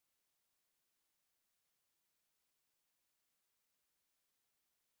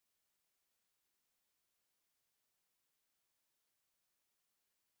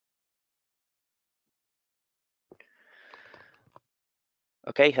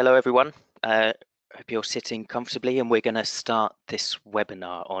Okay, hello everyone. Hope you're sitting comfortably, and we're going to start this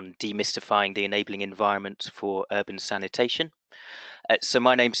webinar on demystifying the enabling environment for urban sanitation. So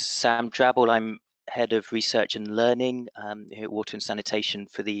my name's Sam Drabble. I'm Head of Research and Learning here at Water and Sanitation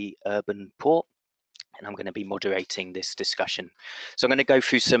for the Urban Port, and I'm going to be moderating this discussion. So I'm going to go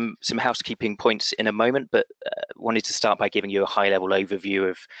through some housekeeping points in a moment, but wanted to start by giving you a high-level overview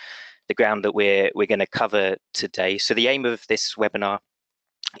of the ground that we're going to cover today. So the aim of this webinar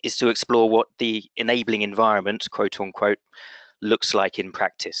is to explore what the enabling environment, quote unquote, looks like in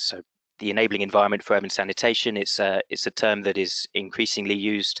practice. So the enabling environment for urban sanitation, it's a term that is increasingly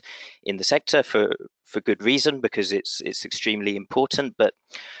used in the sector for good reason, because it's extremely important. But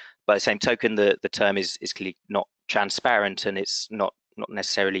by the same token, the term is clearly not transparent, and it's not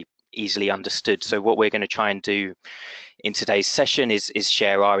necessarily easily understood. So what we're going to try and do in today's session is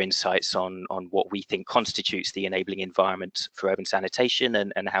share our insights on what we think constitutes the enabling environment for urban sanitation,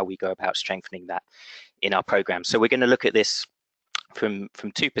 and how we go about strengthening that in our program. So we're going to look at this from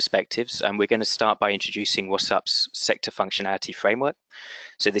two perspectives, and we're going to start by introducing WASUP's sector functionality framework.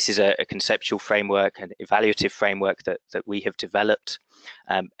 So this is a conceptual framework, an evaluative framework that we have developed,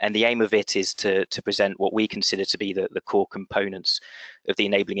 and the aim of it is to present what we consider to be the core components of the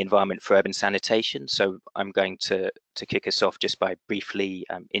enabling environment for urban sanitation. So I'm going to kick us off just by briefly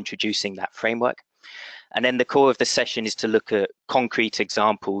introducing that framework. And then the core of the session is to look at concrete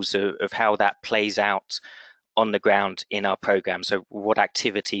examples of how that plays out on the ground in our program. So what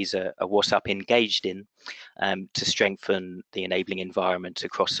activities are WASUP engaged in to strengthen the enabling environment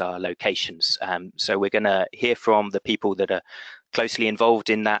across our locations. So we're going to hear from the people that are closely involved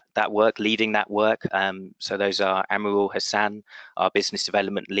in that work, leading that work. So those are Amarul Hassan, our business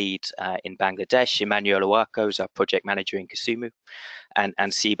development lead in Bangladesh, Emmanuel Owako is our project manager in Kisumu, and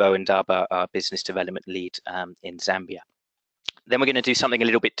Sibo Ndaba, our business development lead in Zambia. Then we're going to do something a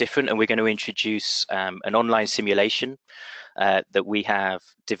little bit different, and we're going to introduce an online simulation that we have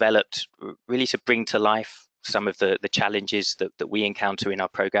developed really to bring to life some of the challenges that we encounter in our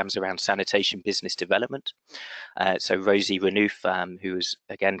programs around sanitation business development. So Rosie Renouf, who is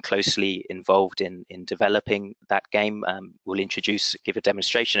again closely involved in developing that game, will give a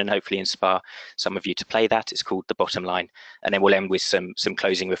demonstration and hopefully inspire some of you to play that. It's called The Bottom Line, and then we'll end with some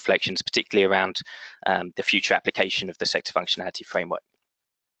closing reflections, particularly around the future application of the sector functionality framework.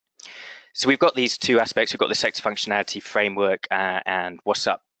 So we've got these two aspects. We've got the sector functionality framework and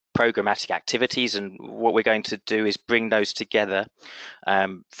WASUP programmatic activities, and what we're going to do is bring those together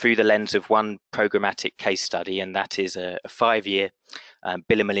through the lens of one programmatic case study, and that is a 5-year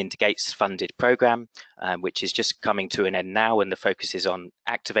Bill and Melinda Gates funded program, which is just coming to an end now, and the focus is on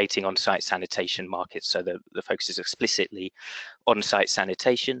activating on-site sanitation markets. So the focus is explicitly on-site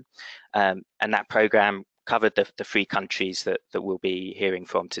sanitation, and that program covered the 3 countries that we'll be hearing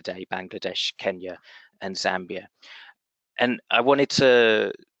from today: Bangladesh, Kenya, and Zambia. And I wanted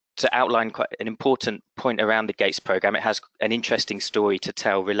to outline quite an important point around the Gates program. It has an interesting story to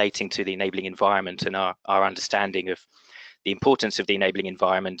tell relating to the enabling environment and our understanding of the importance of the enabling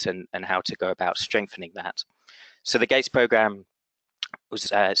environment and how to go about strengthening that. So the Gates program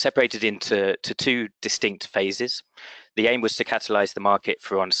was separated into 2 distinct phases. The aim was to catalyze the market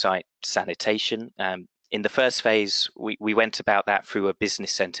for on-site sanitation. In the first phase, we went about that through a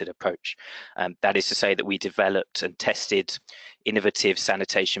business-centered approach. That is to say that we developed and tested innovative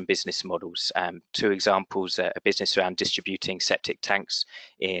sanitation business models. 2 examples: a business around distributing septic tanks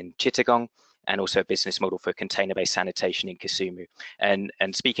in Chittagong, and also a business model for container-based sanitation in Kisumu. And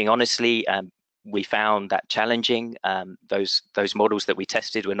speaking honestly, we found that challenging. Those models that we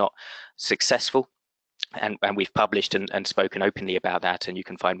tested were not successful. And we've published and spoken openly about that, and you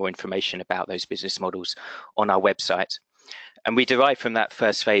can find more information about those business models on our website. And we derived from that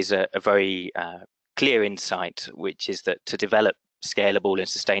first phase a very clear insight, which is that to develop scalable and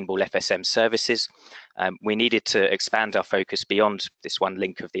sustainable FSM services, we needed to expand our focus beyond this one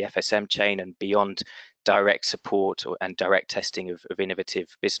link of the FSM chain and beyond direct support and direct testing of innovative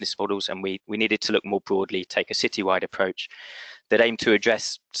business models. And we needed to look more broadly, take a citywide approach that aimed to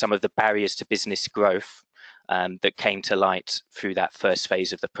address some of the barriers to business growth that came to light through that first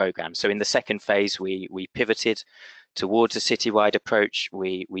phase of the program. So in the second phase, we pivoted towards a citywide approach.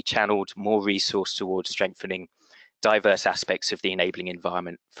 We channeled more resource towards strengthening diverse aspects of the enabling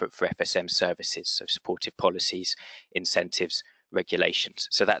environment for FSM services, so supportive policies, incentives, regulations.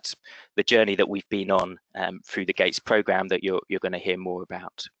 So that's the journey that we've been on through the Gates program that you're going to hear more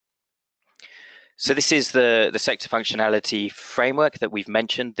about. So this is the sector functionality framework that we've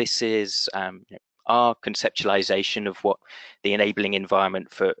mentioned. This is our conceptualization of what the enabling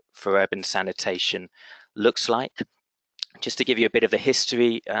environment for urban sanitation looks like. Just to give you a bit of the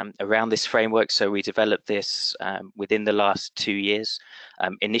history around this framework, so we developed this within the last 2 years.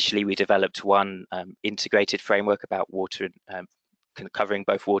 Initially, we developed one integrated framework about water, covering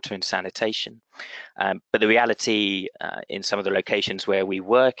both water and sanitation. But the reality in some of the locations where we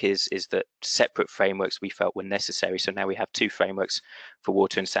work is that separate frameworks we felt were necessary. So now we have 2 frameworks for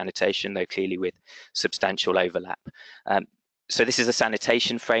water and sanitation, though clearly with substantial overlap. So this is a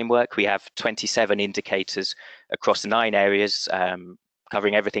sanitation framework. We have 27 indicators across 9 areas,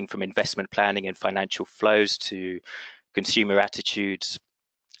 covering everything from investment planning and financial flows to consumer attitudes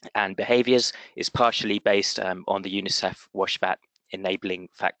and behaviours. Is partially based on the UNICEF WASHBAT enabling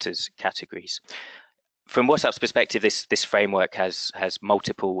factors categories. From WhatsApp's perspective, this framework has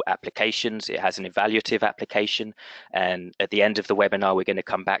multiple applications. It has an evaluative application, and at the end of the webinar, we're going to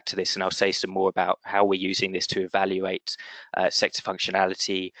come back to this, and I'll say some more about how we're using this to evaluate sector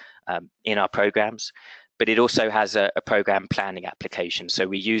functionality in our programs. But it also has a program planning application. So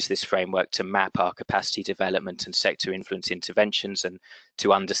we use this framework to map our capacity development and sector influence interventions, and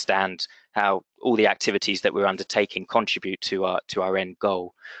to understand how all the activities that we're undertaking contribute to our end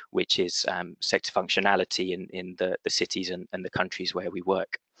goal, which is sector functionality in the cities and the countries where we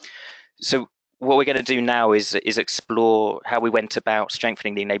work. So what we're going to do now is explore how we went about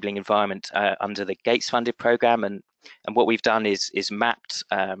strengthening the enabling environment under the Gates funded program, and what we've done is mapped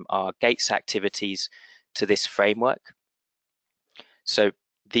our Gates activities to this framework. So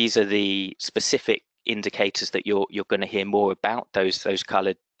these are the specific indicators that you're going to hear more about, those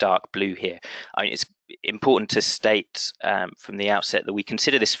coloured dark blue here. I mean, it's important to state from the outset that we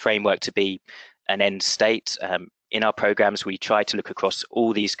consider this framework to be an end state. In our programs, we try to look across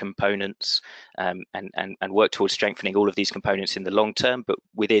all these components and work towards strengthening all of these components in the long term, but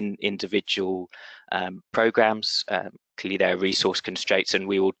within individual programs, clearly there are resource constraints, and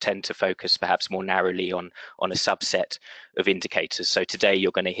we will tend to focus perhaps more narrowly on a subset of indicators. So today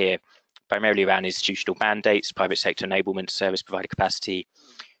you're going to hear primarily around institutional mandates, private sector enablement, service provider capacity,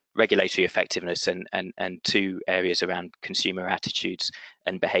 regulatory effectiveness, and 2 areas around consumer attitudes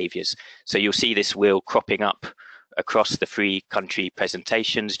and behaviours. So you'll see this wheel cropping up across the 3 country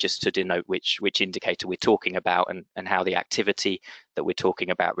presentations, just to denote which indicator we're talking about and how the activity that we're talking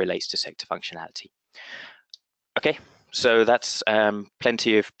about relates to sector functionality. Okay, so that's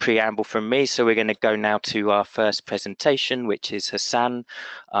plenty of preamble from me. So we're going to go now to our first presentation, which is Hassan,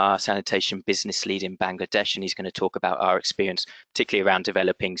 our sanitation business lead in Bangladesh, and he's going to talk about our experience, particularly around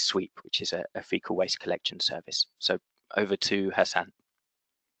developing Sweep, which is a fecal waste collection service. So over to Hassan.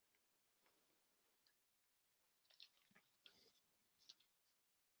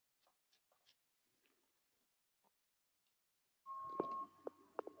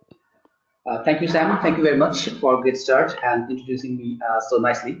 Thank you, Sam. Thank you very much for a great start and introducing me so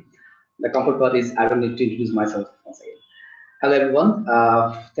nicely. The comfort part is I don't need to introduce myself once again. Hello, everyone.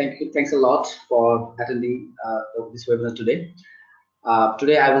 Thanks a lot for attending this webinar today.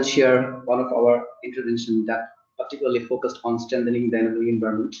 Today, I will share one of our interventions that particularly focused on strengthening the enabling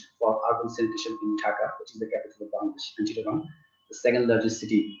environment for urban sanitation in Dhaka, which is the capital of Bangladesh, and Chittagong, the 2nd largest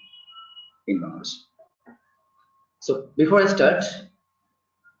city in Bangladesh. So before I start,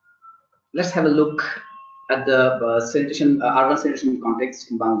 let's have a look at the urban sanitation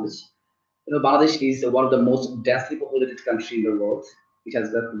context in Bangladesh. You know, Bangladesh is one of the most densely populated country in the world. It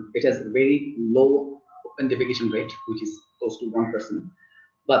has a very low open defecation rate, which is close to 1%,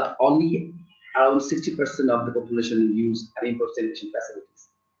 but only around 60% of the population use and import sanitation facilities.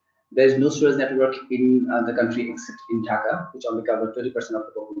 There is no sewage network in the country except in Dhaka, which only covers 20% of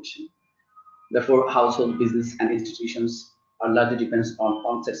the population. Therefore, household, business, and institutions are largely depends on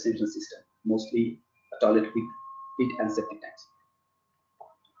on-site sanitation system, mostly a toilet with pit and septic tanks.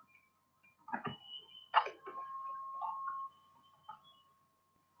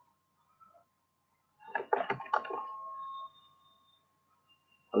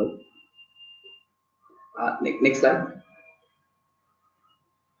 Hello. Next slide.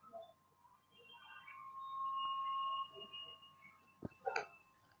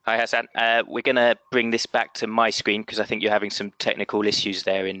 Hi, Hassan. We're going to bring this back to my screen because I think you're having some technical issues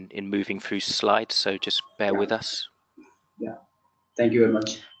there in moving through slides, so just bear with us. Yeah, thank you very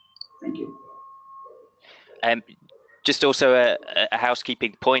much. Thank you. Just also a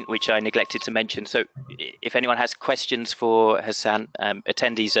housekeeping point, which I neglected to mention. So if anyone has questions for Hassan,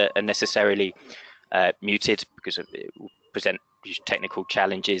 attendees are necessarily muted because it will present technical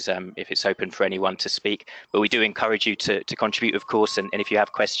challenges if it's open for anyone to speak, but we do encourage you to contribute, of course, and if you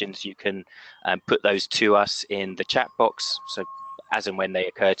have questions you can put those to us in the chat box. So as and when they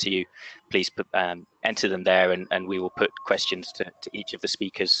occur to you, please enter them there, and we will put questions to each of the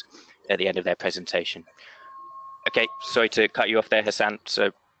speakers at the end of their presentation. Okay, sorry to cut you off there, Hassan.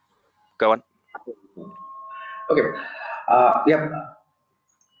 So go on. Okay. Yeah.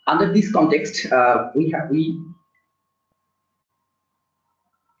 Under this context, uh, we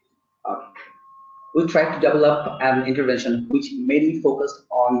tried to develop an intervention which mainly focused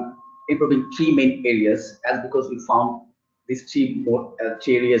on improving three main areas, as because we found these three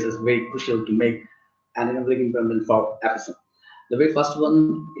areas as very crucial to make an enabling environment for FSM. The very first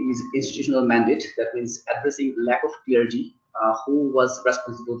one is institutional mandate. That means addressing lack of clarity who was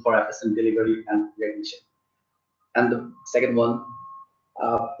responsible for FSM delivery and recognition. And the second one,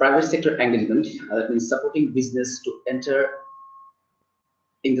 private sector engagement. That means supporting business to enter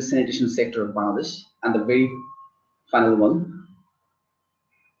in the sanitation sector of Bangladesh. And the very final one,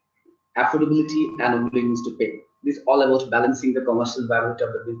 affordability and willingness to pay. This is all about balancing the commercial viability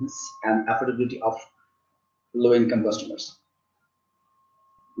of the business and affordability of low-income customers.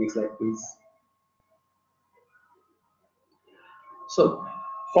 Next slide, please. So,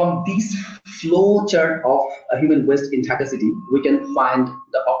 from this flow chart of human waste in Dhaka City, we can find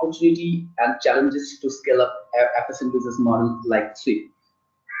the opportunity and challenges to scale up FSM business model like SWIFT.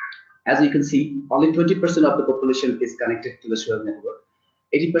 As you can see, only 20% of the population is connected to the sewer network.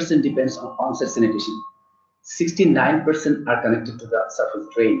 80% depends on on-site sanitation. 69% are connected to the surface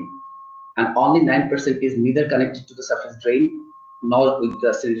drain, and only 9% is neither connected to the surface drain nor with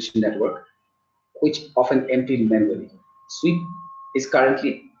the sanitation network, which often empty manually. SWIFT is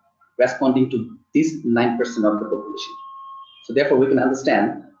currently responding to this 9% of the population. So therefore, we can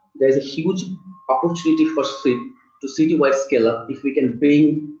understand there is a huge opportunity for SWIFT to citywide scale up if we can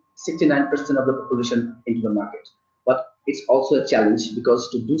bring 69% of the population into the market. But it's also a challenge because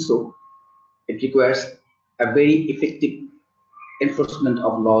to do so, it requires a very effective enforcement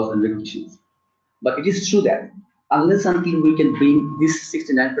of laws and regulations. But it is true that unless until we can bring this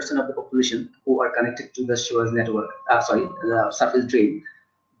 69% of the population who are connected to the sewage network, the surface drain,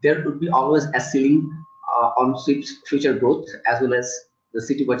 there would be always a ceiling on future growth as well as the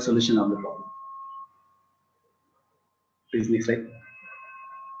citywide solution of the problem. Please, next slide.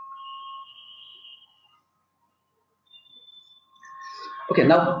 Okay,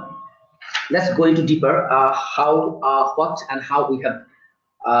 now let's go into deeper what and how we have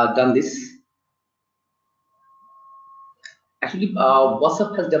done this. Actually,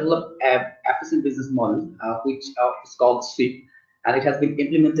 WhatsApp has developed a efficient business model, which is called SWIFT, and it has been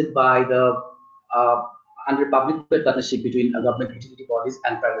implemented by the under public-private partnership between government utility bodies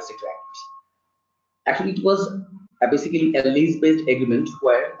and private sector actors. Actually, it was basically a lease-based agreement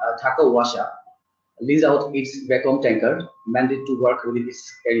where Dhaka Washa leased out its vacuum tanker mandated to work within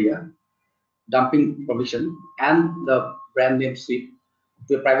its area, dumping provision, and the brand name SWIFT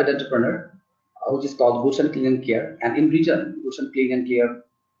to a private entrepreneur, which is called Bhushan Clean and Care. And in return, Bhushan Clean and Care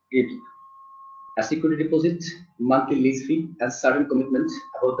gives a security deposit, monthly lease fee, and certain commitments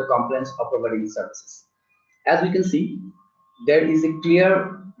about the compliance of providing services. As we can see, there is a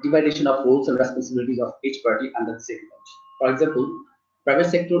clear division of roles and responsibilities of each party under this agreement. For example, private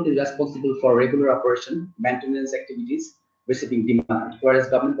sector is responsible for regular operation, maintenance activities, receiving demand, whereas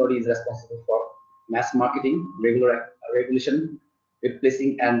government body is responsible for mass marketing, regular regulation,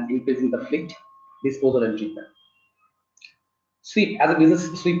 replacing and increasing the fleet, disposal and treatment. SWIFT as a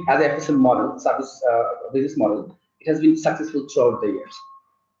FSM model, service business model, it has been successful throughout the years.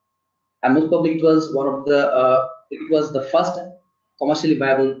 And most probably it was the first commercially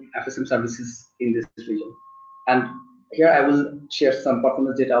viable FSM services in this region. And here I will share some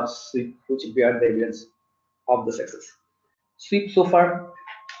performance data of SWIFT which bear the evidence of the success. SWIFT so far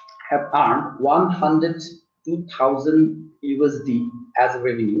have earned 102,000 USD as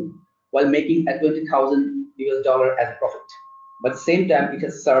revenue while making a 20,000 US dollar as a profit. But at the same time, it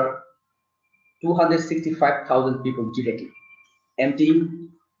has served 265,000 people directly,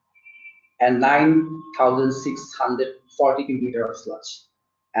 emptying and 9,640 cubic of sludge.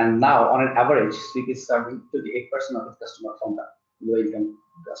 And now, on an average, SWIFT is serving 28% of its customer from the low-income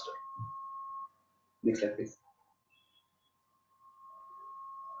cluster. Next slide, please.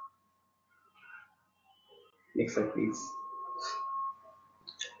 Next slide, please.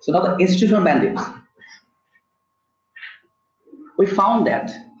 So now the institutional mandates. We found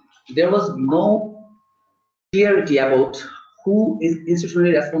that there was no clarity about who is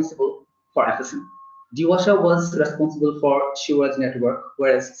institutionally responsible for FSM. DWASA was responsible for sewage network,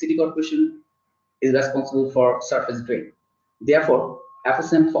 whereas City Corporation is responsible for surface drain. Therefore,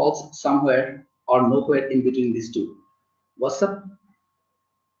 FSM falls somewhere or nowhere in between these two. WhatsApp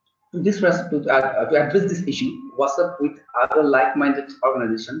to address this issue, WhatsApp with other like-minded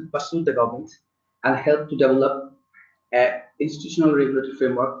organizations pursued the government and helped to develop an institutional regulatory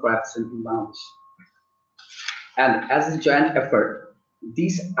framework for FSM in Bangladesh. And as a joint effort,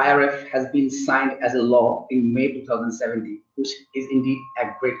 this IRF has been signed as a law in May 2017, which is indeed a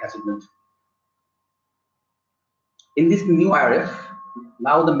great achievement. In this new IRF,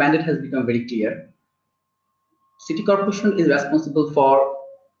 now the mandate has become very clear. City Corporation is responsible for,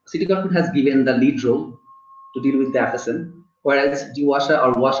 City Corporation has given the lead role to deal with the FSM, whereas DWASA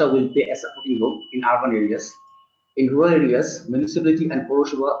or WASA will play a supporting role in urban areas. In rural areas, municipality and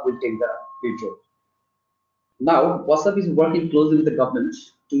Puroshawa will take the lead role. Now, WASAP is working closely with the government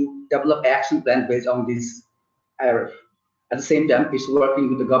to develop an action plan based on this IRF. At the same time, it's working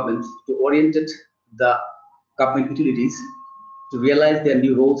with the government to orient the government utilities to realize their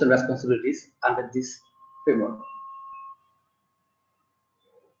new roles and responsibilities under this framework.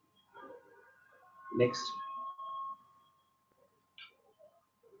 Next.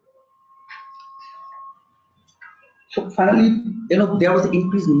 So finally, there was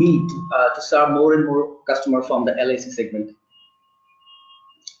increased need to serve more and more customers from the LIC segment,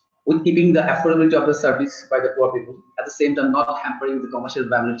 with keeping the affordability of the service by the poor people, at the same time not hampering the commercial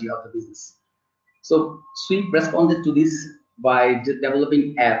viability of the business. So Sweep responded to this by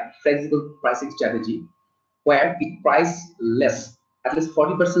developing a flexible pricing strategy where it priced less, at least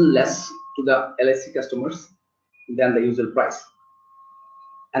 40% less to the LIC customers than the usual price.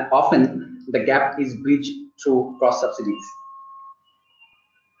 And often the gap is bridged through cross subsidies.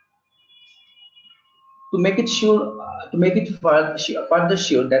 To make it further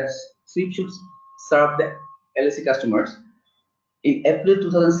sure that Sweep should serve the LIC customers, in April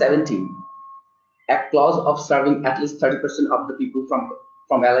 2017, a clause of serving at least 30% of the people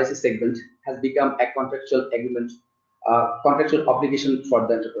from LIC segment has become a contractual agreement, contractual obligation for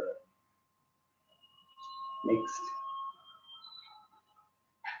the entrepreneur. Next.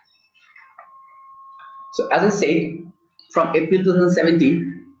 So as I said, from April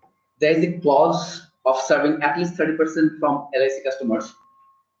 2017, there is a clause of serving at least 30% from LIC customers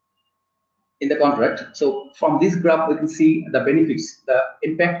in the contract. So from this graph, we can see the benefits, the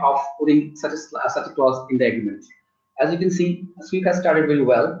impact of putting such a clause in the agreement. As you can see, Sweep has started very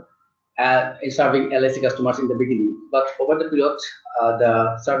well in serving LIC customers in the beginning, but over the period,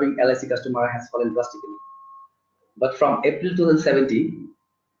 the serving LIC customer has fallen drastically. But from April 2017,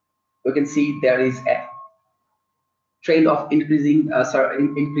 we can see there is a trend of increase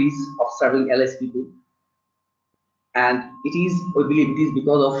of serving LIC people, and we believe it is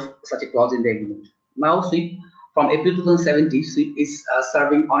because of such a clause in the agreement. Now, Sweep, from April 2017, Sweep is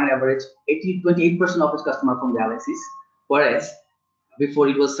serving on an average 28% of its customer from the LICs, whereas before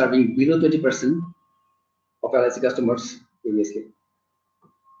it was serving below 20% of LIC customers previously.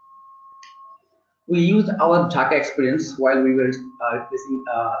 We used our Dhaka experience while we were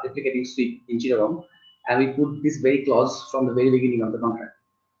replicating Sweep in Chittagong, and we put this very clause from the very beginning of the contract.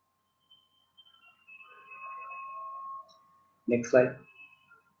 Next slide.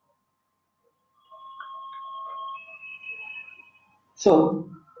 So,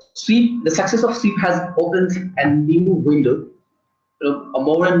 the success of Sweep has opened a new window.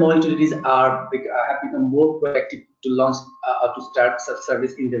 More and more utilities have become more proactive to launch or to start such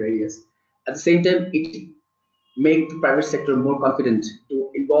service in their areas. At the same time, it makes the private sector more confident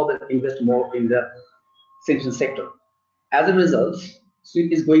to involve and invest more in the sanitation sector. As a result,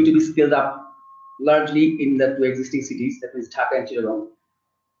 Sweep is going to be scaled up largely in the two existing cities, that is Dhaka and Chittagong,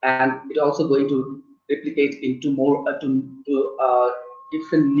 and it's also going to replicate into more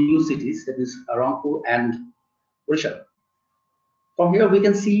different new cities, that is Rangpur and Odisha. From here, we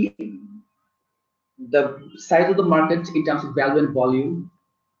can see the size of the market in terms of value and volume.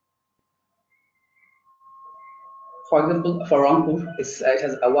 For example, for Rangpur, it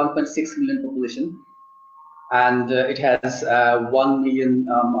has a 1.6 million population, and it has 1 million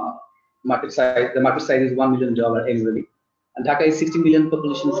market size. The market size is $1 million annually. And Dhaka is 60 million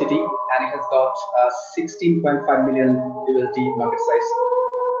population city, and it has got 16.5 million USD market size.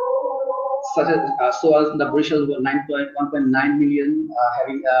 Such as so as the Brussels were 1.9 million,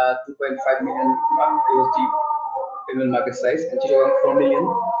 having 2.5 million USD annual market size, and Chittagong 4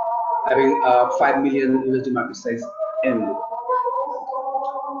 million, having 5 million USD market size annually.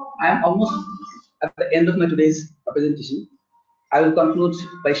 I am almost at the end of my today's presentation. I will conclude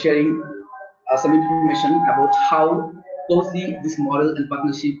by sharing some information about how closely this model and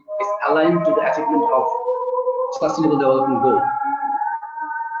partnership is aligned to the achievement of Sustainable Development Goal.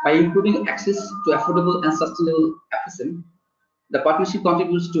 By improving access to affordable and sustainable FSM, the partnership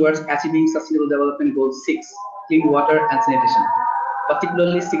contributes towards achieving Sustainable Development Goal 6, clean water and sanitation,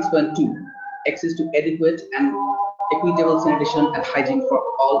 particularly 6.2, access to adequate and equitable sanitation and hygiene for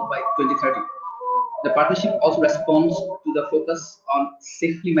all by 2030. The partnership also responds to the focus on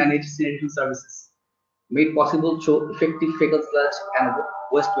safely managed sanitation services, made possible through effective fecal sludge and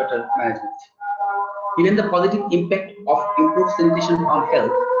wastewater management. Even the positive impact of improved sanitation on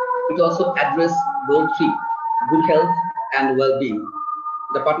health, it also addresses goal 3, good health and well-being.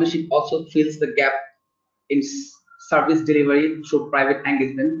 The partnership also fills the gap in service delivery through private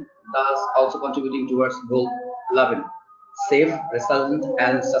engagement, thus also contributing towards goal 11, safe, resilient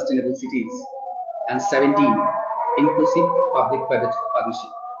and sustainable cities, and 17, inclusive public-private partnership.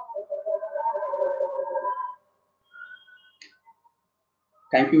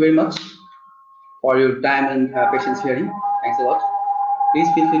 Thank you very much for your time and patience hearing. Thanks a lot. Please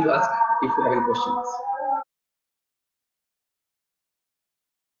feel free to ask if you have any questions.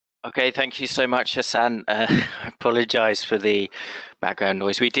 Okay, thank you so much, Hassan. I apologize for the background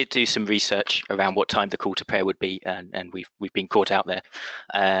noise. We did do some research around what time the call to prayer would be, and we've been caught out there.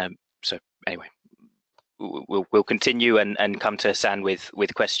 So anyway, we'll continue and come to Hassan with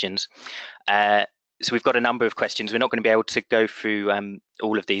questions. So we've got a number of questions. We're not going to be able to go through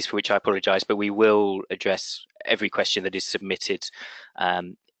all of these, for which I apologize, but we will address every question that is submitted.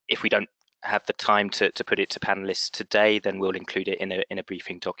 If we don't have the time to put it to panelists today, then we'll include it in a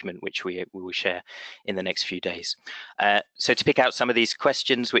briefing document, which we will share in the next few days. So to pick out some of these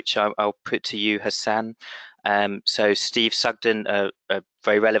questions, which I'll put to you, Hassan. So Steve Sugden, a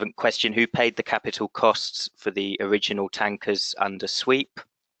very relevant question: who paid the capital costs for the original tankers under sweep?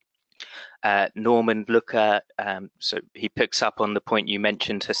 Norman Looker, so he picks up on the point you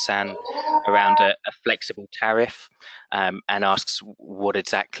mentioned, Hassan, around a flexible tariff, and asks what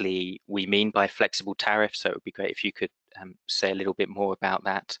exactly we mean by flexible tariff. So it would be great if you could say a little bit more about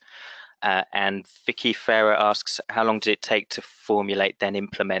that. And Vicky Ferrer asks, how long did it take to formulate, then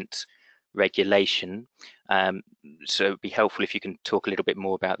implement regulation? So it would be helpful if you can talk a little bit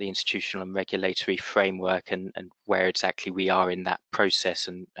more about the institutional and regulatory framework and where exactly we are in that process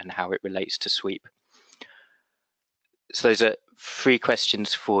and how it relates to sweep. So those are 3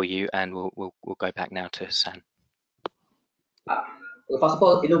 questions for you, and we'll go back now to Hassan. Well, first of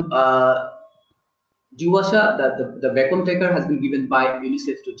all, DWASA, the vacuum taker has been given by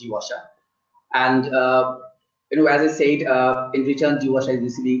UNICEF to DWASA, and as I said, in return, DWASA is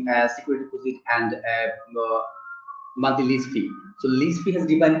receiving a security deposit and a monthly lease fee. So lease fee is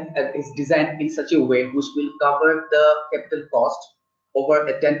designed in such a way which will cover the capital cost over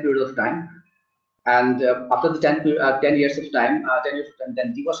a 10 period of time. And after the 10 years of time,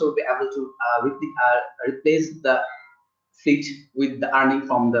 then DWASA will be able to replace the fleet with the earning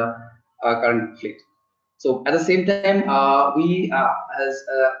from the current fleet. So at the same time, we has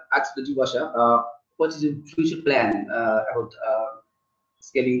asked the DWASA what is your future plan about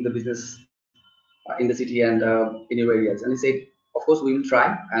scaling the business in the city and in your areas, and he said, of course we will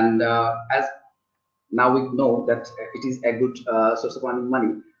try, and as now we know that it is a good source of earning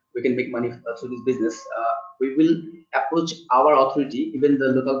money, we can make money through this business. We will approach our authority, even the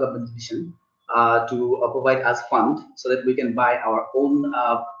local government division, to provide us fund so that we can buy our own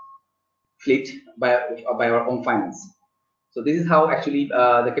fleet by our own finance. So this is how actually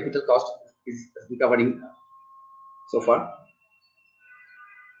the capital cost is recovering so far.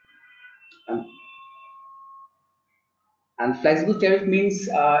 And flexible tariff means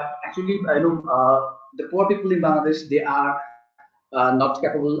actually, the poor people in Bangladesh, they are not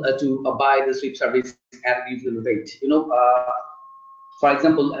capable to buy the sweep service at reasonable rate. For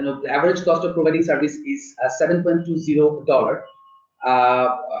example, the average cost of providing service is $7.20,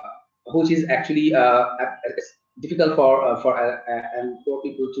 which is actually difficult for poor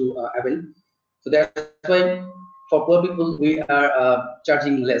people to avail. So that's why for poor people we are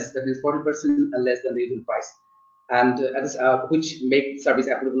charging less, that is 40% less than the usual price, and which make service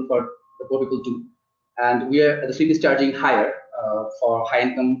affordable for the poor people too. And the sweep is charging higher for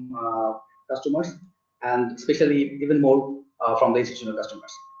high-income customers, and especially even more from the institutional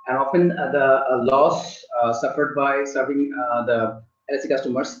customers. And often the loss suffered by serving the LSC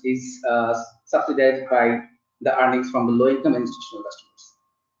customers is subsidized by the earnings from the low-income institutional customers.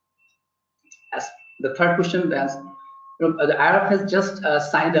 As the third question, the IRF has just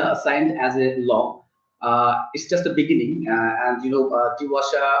signed as a law. It's just a beginning, and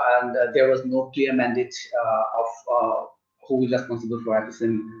DWASA, and there was no clear mandate of who is responsible for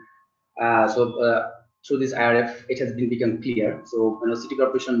everything. So through this IRF, it has become clear. So City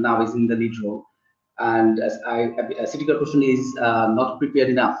Corporation now is in the lead role, and as City Corporation is not prepared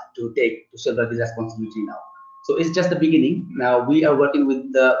enough to shoulder this responsibility now. So it's just the beginning. Now we are working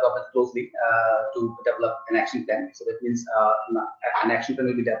with the government closely to develop an action plan. So that means an action plan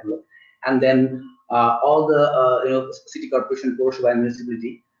will be developed, and then all the City Corporation, Purusha and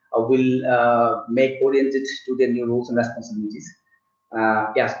municipality will make oriented to their new roles and responsibilities.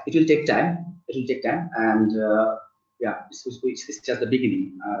 Yes, it will take time. it will take time, and yeah, it's just the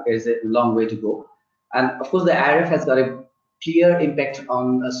beginning. There's a long way to go, and of course the IRF has got a clear impact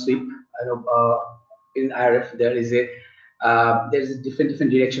on sweep. I know in IRF there is a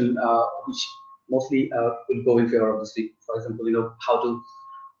different direction which mostly will go in favor of the sweep. For example, how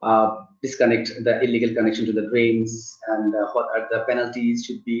to disconnect the illegal connection to the drains, and what are the penalties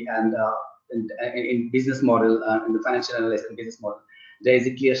should be, and in business model, in the financial analysis and business model, there is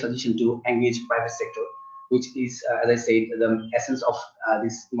a clear suggestion to engage private sector, which is, as I said, the essence of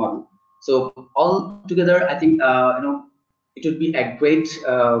this model. So all together, I think it would be a great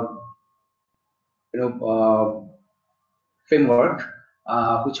framework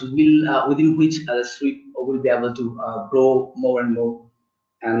which will within which Sweep will be able to grow more and more,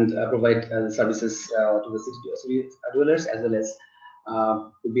 and provide services to the city dwellers, as well as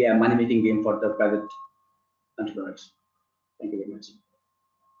to be a money-making game for the private entrepreneurs. Thank you very much.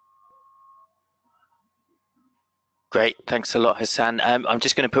 Great, thanks a lot, Hassan. I'm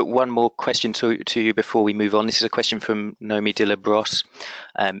just going to put one more question to you before we move on. This is a question from Nomi de la Brosse.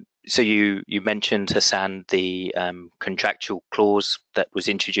 So you mentioned, Hassan, the contractual clause that was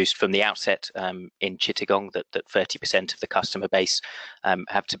introduced from the outset in Chittagong, that 30% of the customer base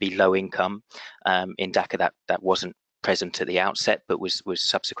have to be low income. In Dhaka, that wasn't present at the outset, but was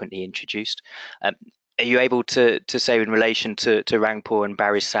subsequently introduced. Are you able to say, in relation to Rangpur and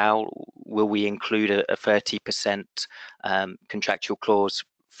Barisal, will we include a 30% contractual clause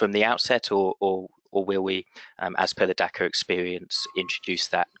from the outset, or will we, as per the Dhaka experience, introduce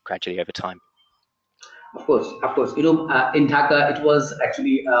that gradually over time? Of course. In Dhaka, it was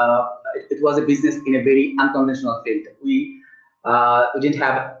actually it was a business in a very unconventional field. We didn't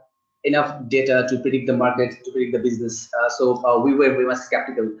have enough data to predict the market, to predict the business, so we were very much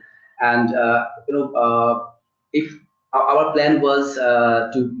skeptical. And if our plan was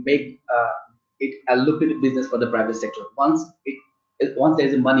to make it a lucrative business for the private sector, once there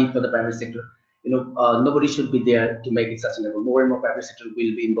is money for the private sector, nobody should be there to make it sustainable. More and more private sector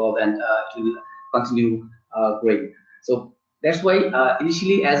will be involved, and it will continue growing. So that's why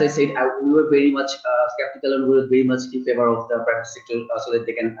initially, as I said, we were very much skeptical, and we were very much in favor of the private sector, so that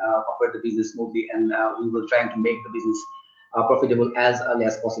they can operate the business smoothly, and we were trying to make the business profitable as early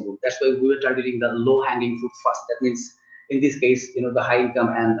as possible. That's why we were targeting the low-hanging fruit first. That means, in this case, the high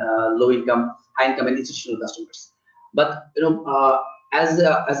income and low income, high income and institutional customers. But as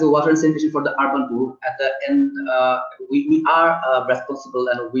a water and sanitation for the urban poor, at the end, we are responsible,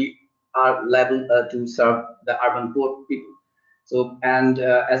 and we are liable to serve the urban poor people. So, and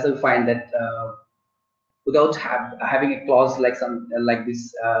as I find that without having a clause like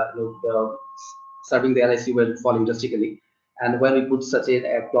this, serving the LIC will falling drastically. And when we put such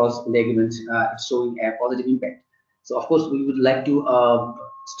a clause in the agreement, it's showing a positive impact. So of course, we would like to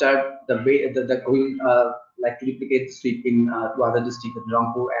start the way we like to replicate Sweep in to other districts,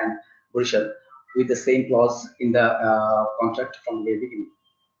 Rangpur and Barisal, with the same clause in the contract from the very beginning.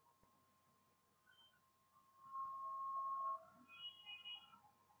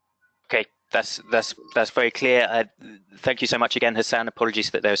 Okay, that's very clear. Thank you so much again, Hassan. Apologies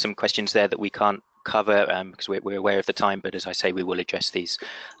that there are some questions there that we can't cover because we're aware of the time, but as I say, we will address these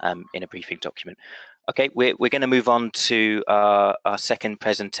in a briefing document. Okay, we're going to move on to our second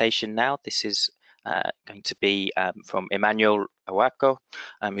presentation now. This is going to be from Emmanuel Awako,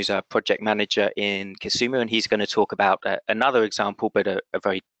 who's our project manager in Kisumu, and he's going to talk about another example, but a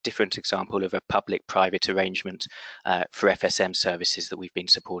very different example of a public-private arrangement for FSM services that we've been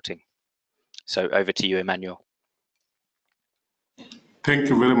supporting. So over to you, Emmanuel. Thank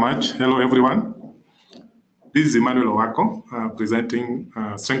you very much. Hello, everyone. This is Emmanuel Awako presenting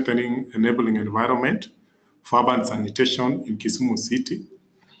Strengthening Enabling Environment for Urban Sanitation in Kisumu City.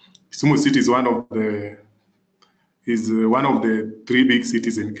 Kisumu City is one of the 3 big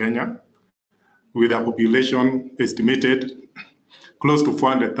cities in Kenya, with a population estimated close to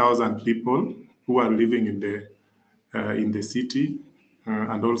 400,000 people who are living in the city,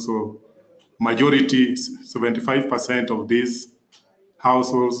 and also majority, 75% of these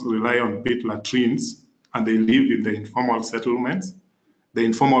households rely on pit latrines, and they live in the informal settlements, the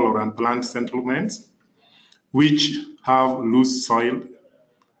informal or unplanned settlements, which have loose soil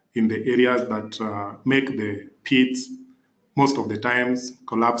in the areas that make the pits most of the times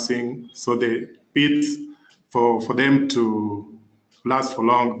collapsing. So the pits, for them to last for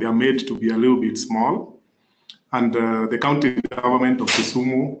long, they are made to be a little bit small. And the county government of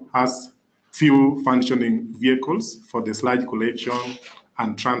Kisumu has few functioning vehicles for the sludge collection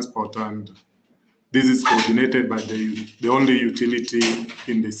and transport, and this is coordinated by the only utility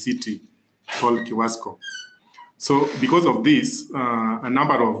in the city called Kiwasco. So because of this, a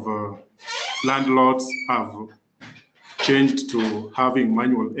number of landlords have changed to having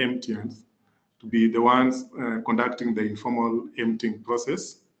manual emptyings to be the ones conducting the informal emptying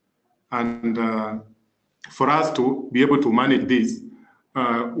process. And for us to be able to manage this,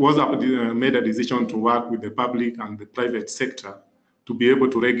 WhatsApp made a decision to work with the public and the private sector to be able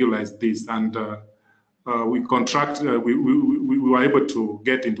to regularize this. And we were able to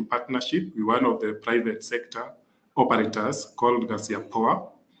get into partnership with one of the private sector operators called Garcia Power.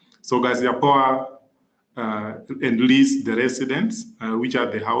 So Garcia Power enlist the residents, which are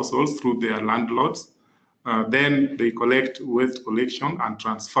the households, through their landlords. Then they collect waste collection and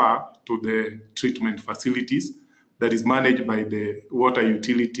transfer to the treatment facilities that is managed by the water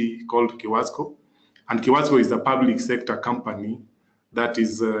utility called Kiwasco. And Kiwasco is a public sector company that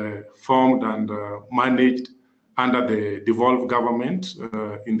is formed and managed under the devolved government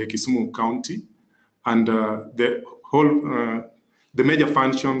in the Kisumu County. And the major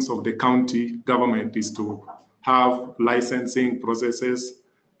functions of the county government is to have licensing processes,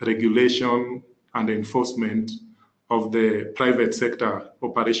 regulation, and enforcement of the private sector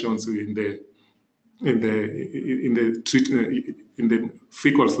operations in the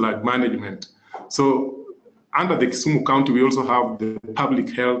fecal sludge management. So under the Kisumu County, we also have the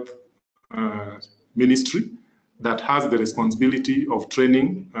public health ministry that has the responsibility of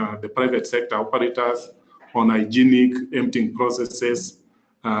training the private sector operators on hygienic emptying processes,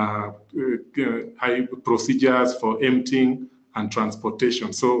 procedures for emptying and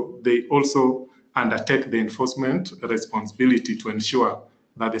transportation. So they also undertake the enforcement responsibility to ensure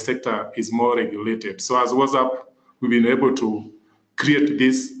that the sector is more regulated. So as WhatsApp, we've been able to create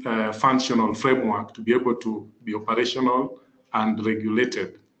this functional framework to be able to be operational and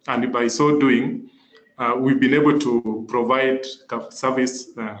regulated. And by so doing, we've been able to provide service,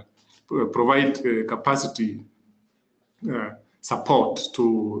 provide capacity support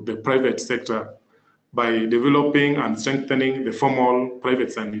to the private sector by developing and strengthening the formal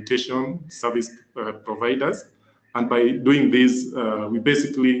private sanitation service providers. And by doing this, we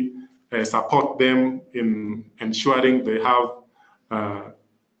basically support them in ensuring they have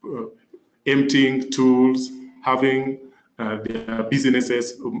emptying tools, having their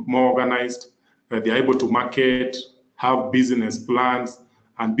businesses more organized, they're able to market, have business plans,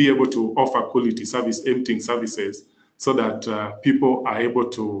 and be able to offer quality service, emptying services, so that people are able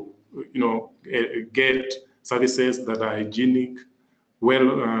to, get services that are hygienic,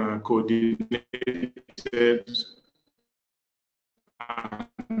 well coordinated,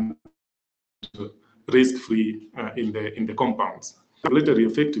 and risk-free in the compounds. Regulatory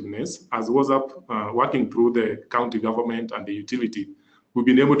effectiveness, as WhatsApp working through the county government and the utility, we've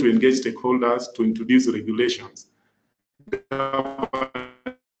been able to engage stakeholders to introduce regulations.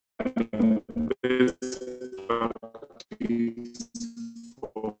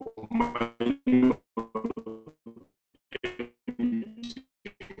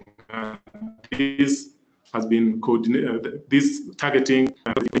 This has been coordinated, this targeting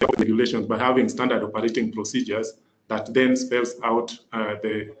regulations by having standard operating procedures that then spells out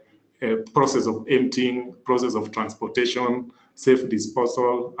the process of emptying, process of transportation, safe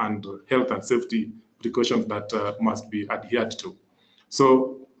disposal, and health and safety precautions that must be adhered to.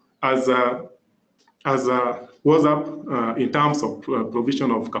 So as WhatsApp, in terms of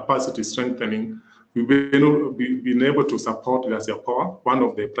provision of capacity strengthening, we've been able to support Garcia Power, one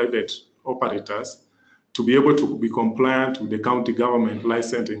of the private operators, to be able to be compliant with the county government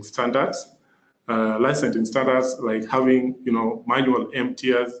licensing standards. Licensing standards like having, manual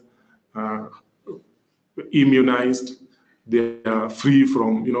emptiers, immunized, they are free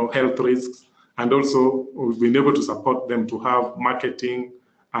from, health risks, and also we've been able to support them to have marketing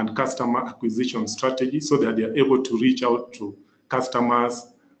and customer acquisition strategy so that they are able to reach out to customers,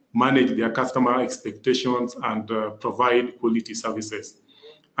 manage their customer expectations, and provide quality services.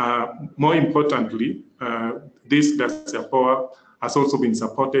 More importantly, this Garcia Power has also been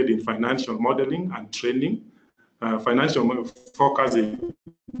supported in financial modeling and training. Financial focusing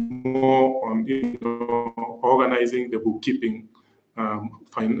more on organizing the bookkeeping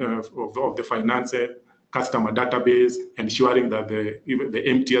of the finances, customer database, ensuring that the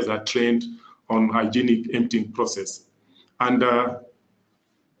emptiers are trained on hygienic emptying process. And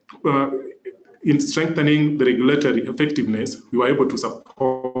in strengthening the regulatory effectiveness, we were able to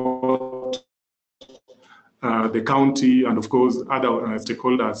support the county and, of course, other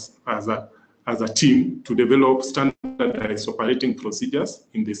stakeholders as a team to develop standardized operating procedures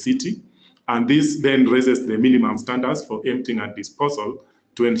in the city. And this then raises the minimum standards for emptying and disposal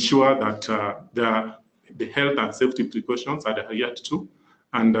to ensure that the health and safety precautions are adhered to,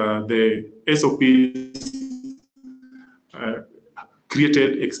 and the SOPs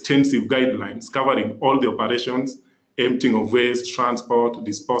created extensive guidelines covering all the operations, emptying of waste, transport,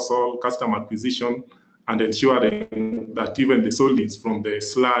 disposal, customer acquisition, and ensuring that even the solids from the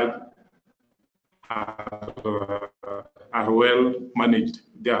sludge are well managed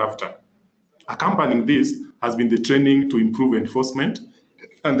thereafter. Accompanying this has been the training to improve enforcement,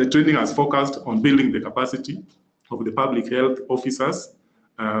 and the training has focused on building the capacity of the public health officers,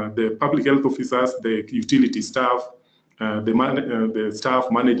 the utility staff, the staff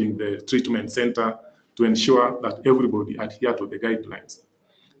managing the treatment center to ensure that everybody adhere to the guidelines.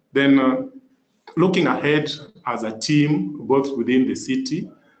 Then looking ahead as a team, both within the city,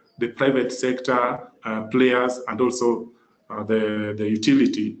 the private sector players, and also the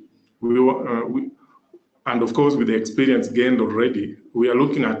utility, and of course with the experience gained already, we are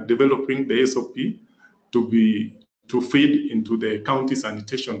looking at developing the SOP to feed into the county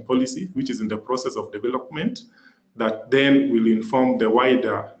sanitation policy, which is in the process of development, that then will inform the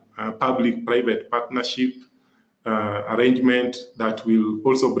wider public-private partnership arrangement that will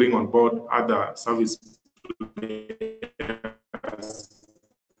also bring on board other service players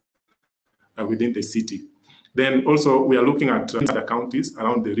within the city. Then also we are looking at other counties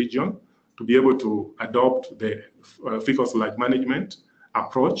around the region to be able to adopt the fecal sludge management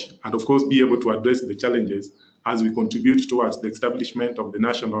approach, and of course be able to address the challenges as we contribute towards the establishment of the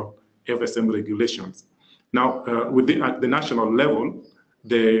national FSM regulations. Now, at the national level,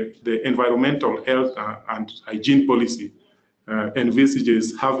 the environmental health and hygiene policy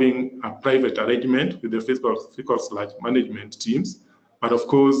envisages having a private arrangement with the fecal sludge management teams. But of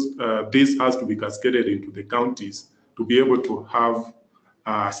course, this has to be cascaded into the counties to be able to have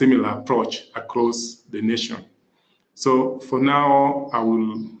a similar approach across the nation. So for now, I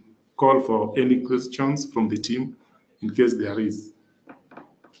will call for any questions from the team in case there is.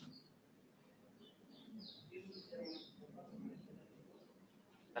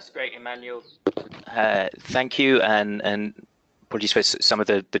 That's great, Emmanuel. Thank you, and apologies for some of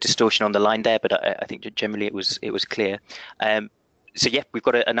the distortion on the line there, but I think generally it was clear. So yeah, we've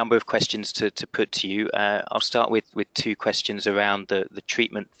got a number of questions to put to you. I'll start with two questions around the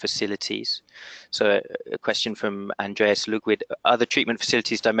treatment facilities. So a question from Andreas Lugwid: are the treatment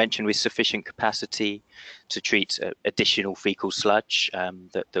facilities dimensioned with sufficient capacity to treat additional fecal sludge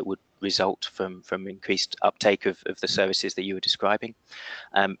that would result from increased uptake of the services that you were describing?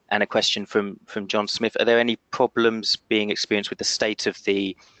 And a question from John Smith: are there any problems being experienced with the state of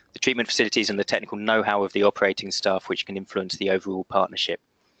the treatment facilities and the technical know-how of the operating staff, which can influence the overall partnership?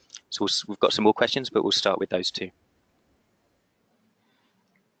 So we've got some more questions, but we'll start with those two.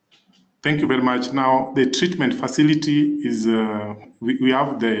 Thank you very much. Now, the treatment facility is, we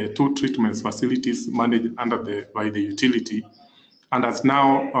have the two treatment facilities managed by the utility, and as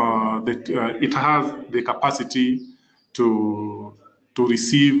now it has the capacity to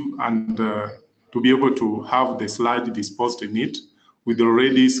receive and to be able to have the sludge disposed in it, with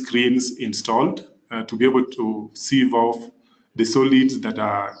already screens installed to be able to sieve off the solids that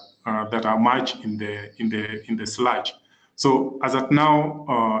are much in the sludge. So as of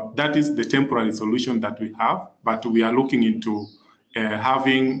now, that is the temporary solution that we have, but we are looking into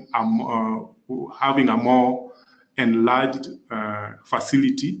having a more enlarged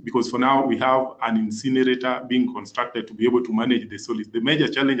facility, because for now we have an incinerator being constructed to be able to manage the solids. The major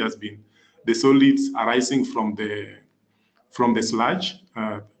challenge has been the solids arising from the sludge,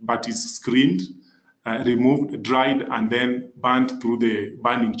 but is screened, removed, dried, and then burned through the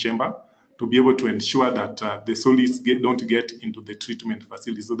burning chamber to be able to ensure that the solids don't get into the treatment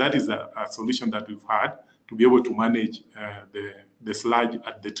facility. So that is a solution that we've had to be able to manage the sludge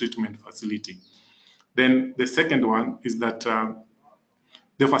at the treatment facility. Then the second one is that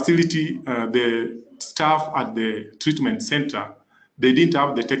the facility, the staff at the treatment center, they didn't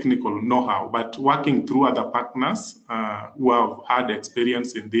have the technical know-how, but working through other partners who have had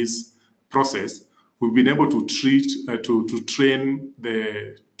experience in this process, we've been able to train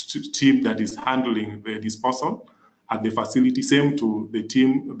the team that is handling the disposal at the facility, same to the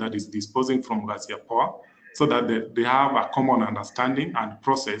team that is disposing from Garcia Power, so that they have a common understanding and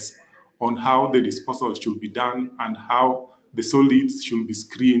process on how the disposal should be done and how the solids should be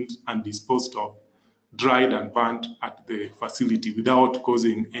screened and disposed of, dried and burnt at the facility without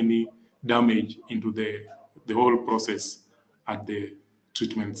causing any damage into the whole process at the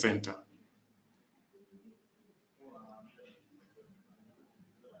treatment center.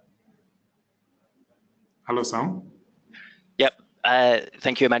 Hello, Sam? Yep.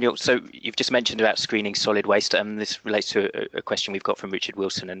 Thank you, Emmanuel. So you've just mentioned about screening solid waste. This relates to a question we've got from Richard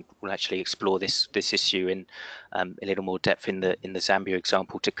Wilson, and we'll actually explore this issue in a little more depth in the Zambia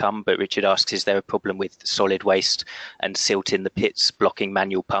example to come. But Richard asks, is there a problem with solid waste and silt in the pits blocking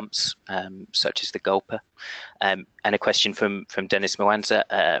manual pumps, such as the gulper? And a question from Dennis Mwanza,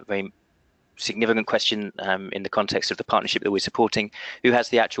 very significant question in the context of the partnership that we're supporting. Who has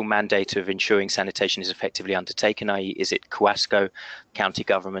the actual mandate of ensuring sanitation is effectively undertaken, i.e. is it Coasco, county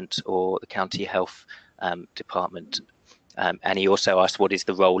government, or the county health department? And he also asked, what is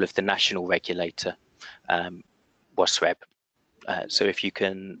the role of the national regulator, WASREB? So if you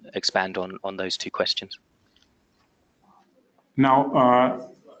can expand on those two questions. Now,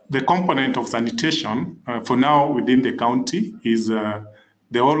 the component of sanitation for now within the county is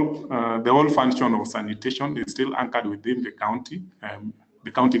the whole function of sanitation is still anchored within the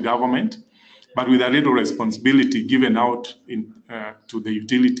county government, but with a little responsibility given out to the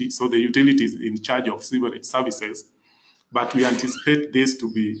utility. So the utility is in charge of sewerage services, but we anticipate this to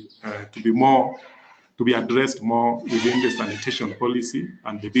be addressed more within the sanitation policy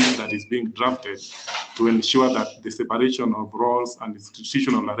and the bill that is being drafted to ensure that the separation of roles and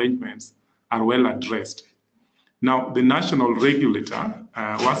institutional arrangements are well addressed. Now, the national regulator,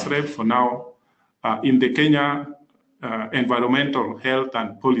 WASREB, for now, in the Kenya Environmental Health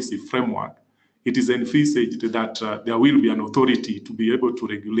and Policy Framework, it is envisaged that there will be an authority to be able to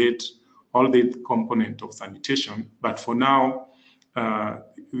regulate all the component of sanitation. But for now,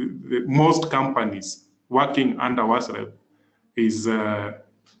 most companies working under WASREB is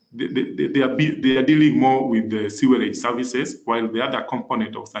they are dealing more with the sewerage services, while the other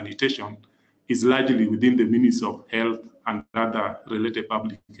component of sanitation is largely within the Ministry of Health and other related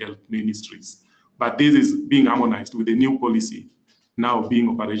public health ministries. But this is being harmonized with the new policy now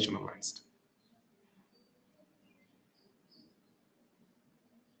being operationalized.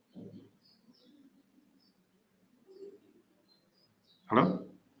 Hello?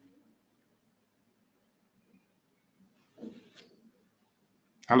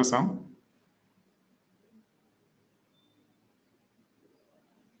 Hello, Sam?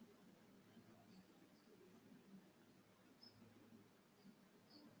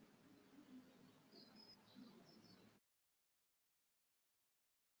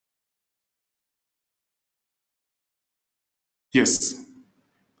 Yes.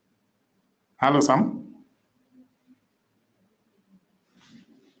 Hello, Sam?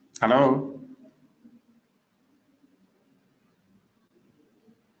 Hello?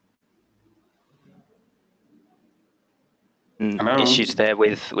 Hello? Issues there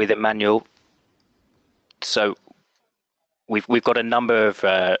with Emmanuel. So we've got a number of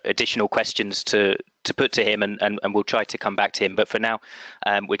additional questions to put to him, and we'll try to come back to him. But for now,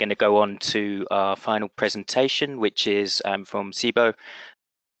 we're going to go on to our final presentation, which is from Sibo,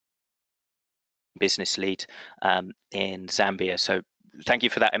 business lead in Zambia. So thank you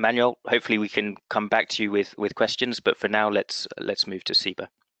for that, Emmanuel. Hopefully we can come back to you with questions, but for now, let's move to Sibo.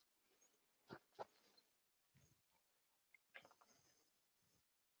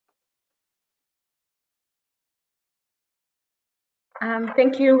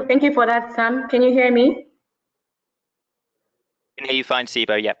 Thank you for that, Sam. Can you hear me? I can hear you fine,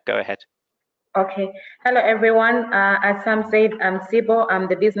 Sibo. Yep, go ahead. Okay. Hello, everyone. As Sam said, I'm Sibo. I'm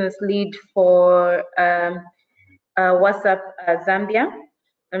the business lead for WhatsApp Zambia.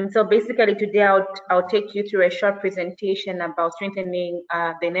 So basically today I'll take you through a short presentation about strengthening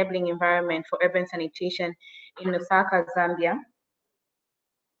the enabling environment for urban sanitation in Lusaka, Zambia.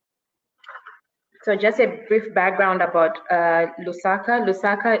 So just a brief background about Lusaka.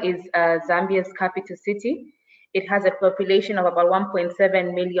 Lusaka is Zambia's capital city. It has a population of about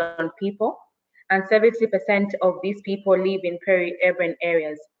 1.7 million people, and 70% of these people live in peri-urban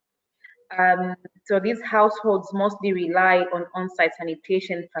areas. So these households mostly rely on on-site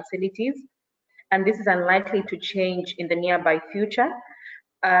sanitation facilities, and this is unlikely to change in the nearby future.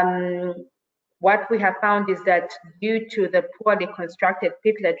 What we have found is that due to the poorly constructed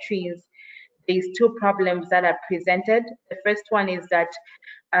pit latrines, there's two problems that are presented. The first one is that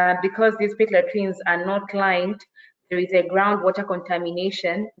because these pit latrines are not lined, there is a groundwater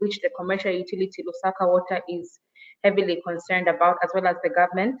contamination, which the commercial utility Lusaka Water is heavily concerned about, as well as the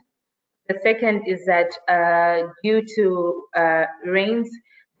government. The second is that due to rains,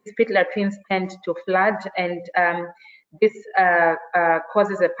 these pit latrines tend to flood, and this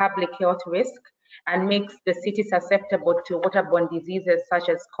causes a public health risk and makes the city susceptible to waterborne diseases such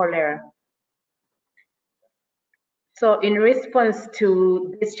as cholera. So in response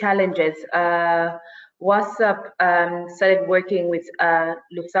to these challenges, WhatsApp started working with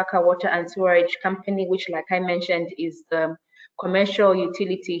Lusaka Water and Sewerage Company, which, like I mentioned, is the commercial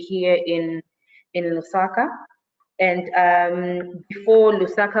utility here in Lusaka. And before,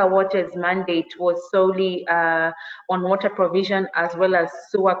 Lusaka Water's mandate was solely on water provision as well as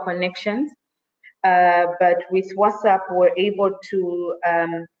sewer connections. But with WhatsApp, we're able to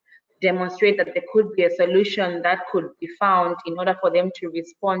demonstrate that there could be a solution that could be found in order for them to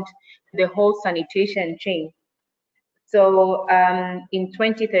respond to the whole sanitation chain. So in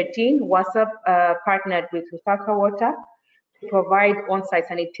 2013, WhatsApp partnered with Lusaka Water to provide on-site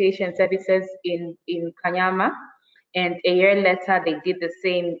sanitation services in Kanyama, and a year later they did the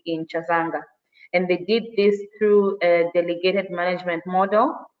same in Chazanga. And they did this through a delegated management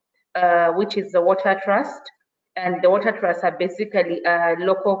model, which is the water trust. And the water trusts are basically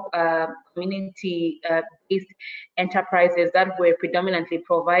local community-based enterprises that were predominantly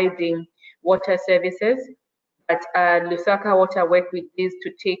providing water services. But Lusaka Water worked with these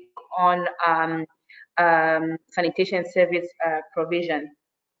to take on sanitation service provision.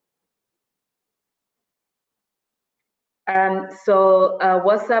 So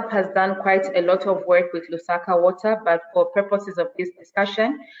WhatsApp has done quite a lot of work with Lusaka Water, but for purposes of this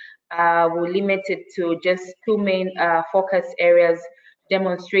discussion, we'll limit it to just two main focus areas to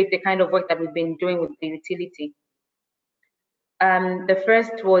demonstrate the kind of work that we've been doing with the utility. The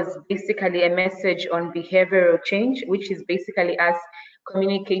first was basically a message on behavioral change, which is basically us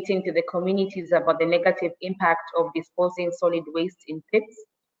communicating to the communities about the negative impact of disposing solid waste in pits.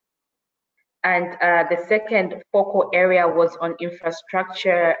 And the second focal area was on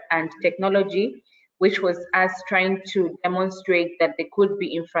infrastructure and technology, which was us trying to demonstrate that there could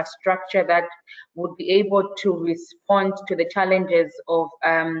be infrastructure that would be able to respond to the challenges of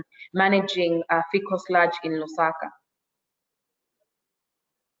managing fecal sludge in Lusaka.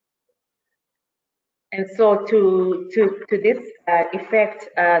 And so to this effect,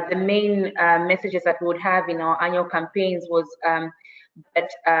 the main messages that we would have in our annual campaigns was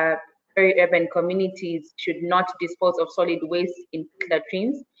that peri-urban communities should not dispose of solid waste in pit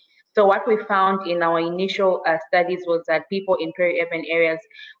latrines. So what we found in our initial studies was that people in peri-urban areas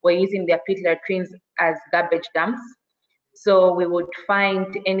were using their pit latrines as garbage dumps. So we would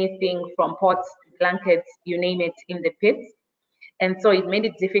find anything from pots, blankets, you name it, in the pits. And so it made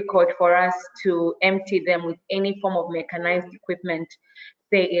it difficult for us to empty them with any form of mechanized equipment,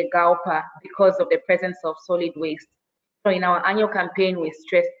 say a galper, because of the presence of solid waste. So in our annual campaign, we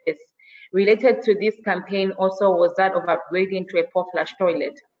stressed this. Related to this campaign also was that of upgrading to a pore flush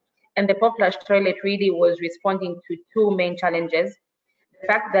toilet. And the pore flush toilet really was responding to two main challenges. The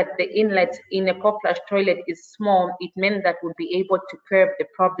fact that the inlet in a pore flush toilet is small, it meant that we'd be able to curb the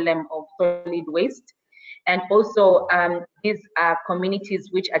problem of solid waste. And also, these are communities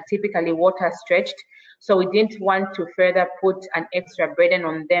which are typically water stretched, so we didn't want to further put an extra burden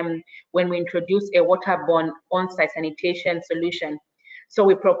on them when we introduce a waterborne on-site sanitation solution. So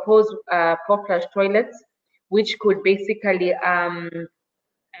we proposed pore flush toilets, which could basically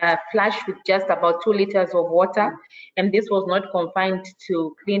flush with just about 2 liters of water, and this was not confined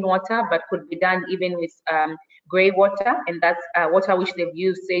to clean water, but could be done even with gray water, and that's water which they've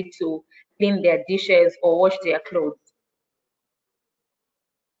used, say, to clean their dishes or wash their clothes.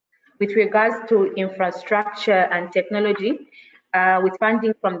 With regards to infrastructure and technology, with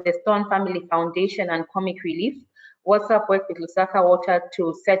funding from the Stone Family Foundation and Comic Relief, WhatsApp worked with Lusaka Water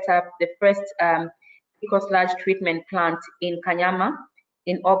to set up the first fecal sludge treatment plant in Kanyama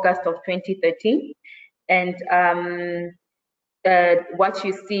in August of 2013. And what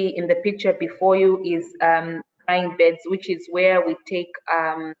you see in the picture before you is drying beds, which is where we take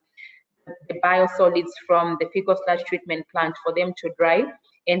the biosolids from the fecal sludge treatment plant for them to dry,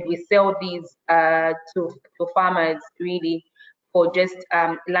 and we sell these to farmers really for just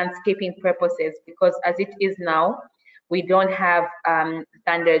landscaping purposes, because as it is now, we don't have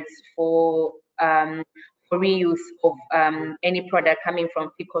standards for reuse of any product coming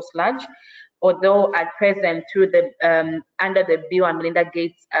from fecal sludge. Although at present, through the under the Bill and Melinda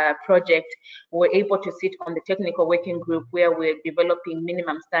Gates project, we're able to sit on the technical working group where we're developing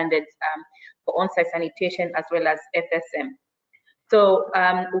minimum standards for on-site sanitation as well as FSM. So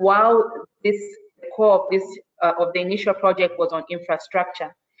while the core of this of the initial project was on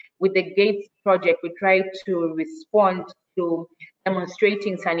infrastructure, with the Gates project, we tried to respond to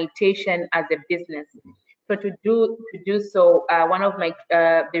demonstrating sanitation as a business. So to do so, one of my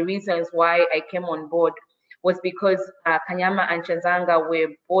the reasons why I came on board was because Kanyama and Chazanga were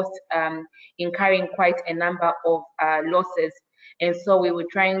both incurring quite a number of losses, and so we were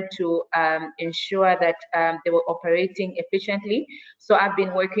trying to ensure that they were operating efficiently. So I've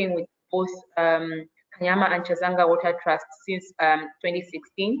been working with both Kanyama and Chazanga Water Trust since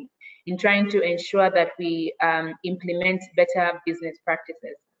 2016, in trying to ensure that we implement better business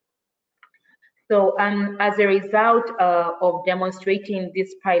practices. So as a result of demonstrating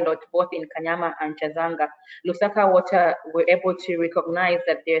this pilot both in Kanyama and Chazanga, Lusaka Water were able to recognize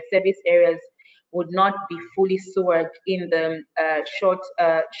that their service areas would not be fully sewered in the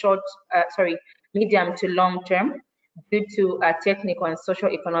medium to long term due to technical and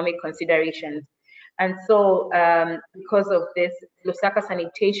socio-economic considerations. And so because of this, Lusaka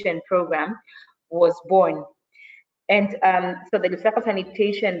Sanitation Program was born. And so the Lusaka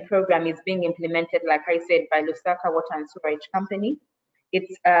Sanitation Program is being implemented, like I said, by Lusaka Water and Sewerage Company.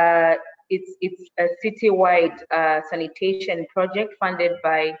 It's a citywide sanitation project funded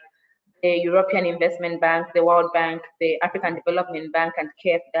by the European Investment Bank, the World Bank, the African Development Bank, and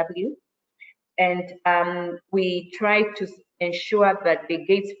KfW. And we tried to ensure that the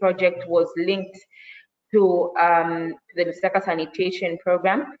Gates project was linked to the Lusaka Sanitation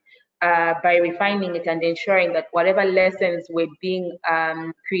Program by refining it and ensuring that whatever lessons were being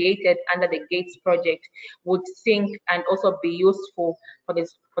created under the Gates project would sync and also be useful for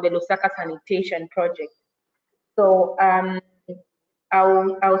the Lusaka Sanitation Project. So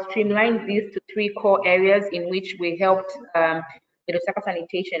I'll streamline these to 3 core areas in which we helped the Lusaka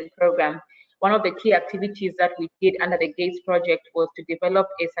Sanitation Program. One of the key activities that we did under the Gates project was to develop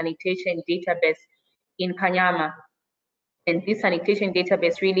a sanitation database in Kanyama. And this sanitation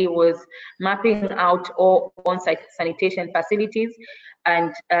database really was mapping out all on-site sanitation facilities.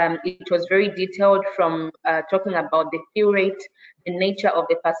 And it was very detailed, from talking about the fill rate, the nature of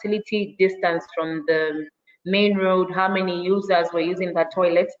the facility, distance from the main road, how many users were using the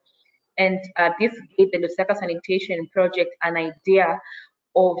toilet. And this gave the Lusaka Sanitation Project an idea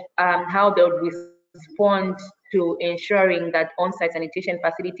of how they would respond to ensuring that on-site sanitation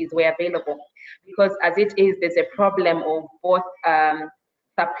facilities were available. Because as it is, there's a problem of both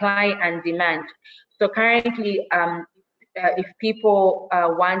supply and demand. So currently, if people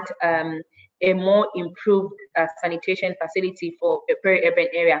want a more improved sanitation facility for a peri-urban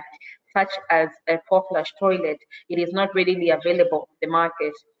area, such as a 4-flush toilet, it is not readily available in the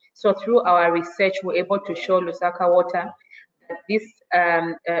market. So through our research, we're able to show Lusaka Water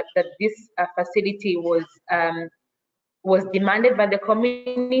that this facility was demanded by the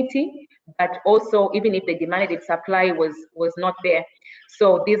community, but also even if they demanded it, supply was not there.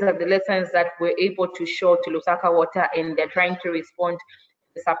 So these are the lessons that we're able to show to Lusaka Water, and they're trying to respond to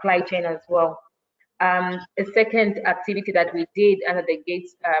the supply chain as well. A second activity that we did under the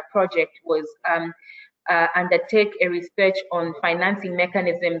Gates project was undertake a research on financing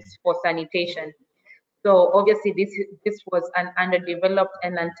mechanisms for sanitation. So obviously this was an underdeveloped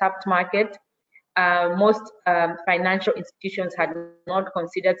and untapped market. Most financial institutions had not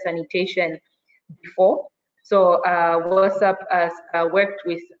considered sanitation before. So WhatsApp has worked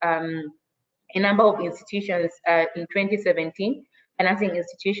with a number of institutions in 2017, financing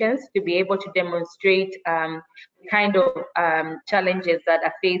institutions, to be able to demonstrate the kind of challenges that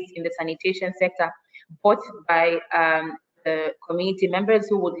are faced in the sanitation sector, both by the community members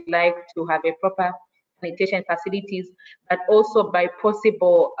who would like to have a proper sanitation facilities, but also by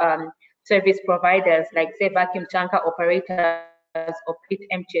possible service providers, like say vacuum tanker operators or pit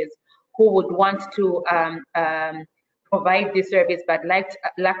emptiers, who would want to provide this service but lack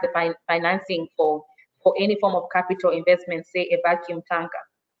the financing for any form of capital investment, say a vacuum tanker.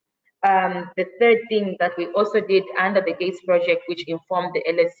 The third thing that we also did under the Gates project, which informed the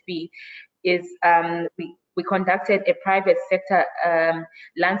LSP, is we conducted a private sector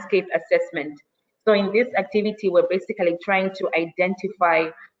landscape assessment. So in this activity, we're basically trying to identify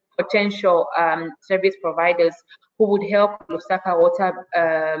potential service providers who would help Lusaka Water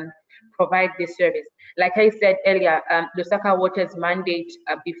provide this service. Like I said earlier, Lusaka Water's mandate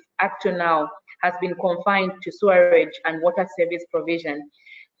up to now has been confined to sewerage and water service provision.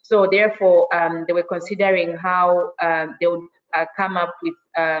 So therefore, they were considering how they would come up with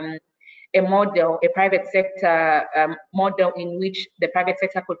a model, a private sector model in which the private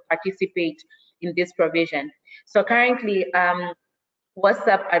sector could participate in this provision. So currently,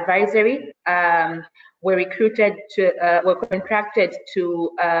 WhatsApp Advisory were contracted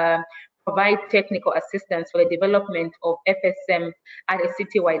to provide technical assistance for the development of FSM at a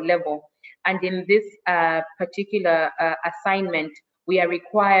citywide level. And in this particular assignment, we are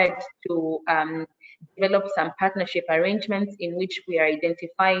required to develop some partnership arrangements in which we are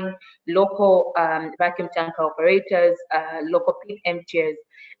identifying local vacuum tanker operators, local pit emptiers,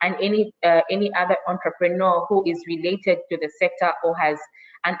 and any other entrepreneur who is related to the sector or has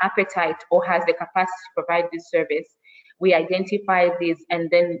an appetite or has the capacity to provide this service. We identify these, and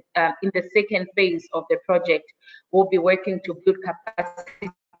then in the second phase of the project, we'll be working to build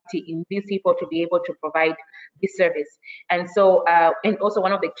capacity capacity in these people to be able to provide this service. And so, and also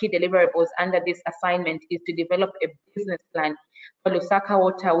one of the key deliverables under this assignment is to develop a business plan for Lusaka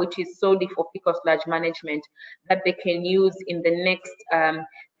Water, which is solely for fecal sludge management, that they can use in the next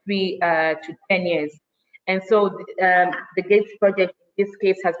 3 to 10 years. And so the GATES project in this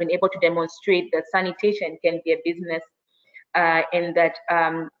case has been able to demonstrate that sanitation can be a business and that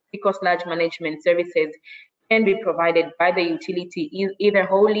fecal sludge management services can be provided by the utility either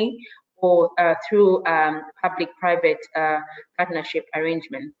wholly or through public-private partnership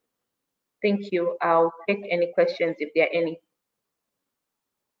arrangements. Thank you. I'll take any questions if there are any.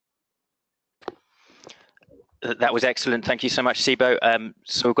 That was excellent. Thank you so much, Sibo.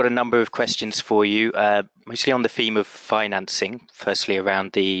 So we've got a number of questions for you, mostly on the theme of financing. Firstly,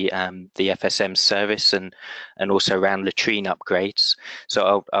 around the FSM service and also around latrine upgrades.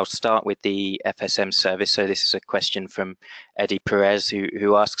 So I'll start with the FSM service. So this is a question from Eddie Perez,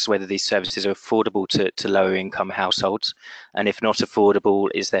 who asks whether these services are affordable to lower income households, and if not affordable,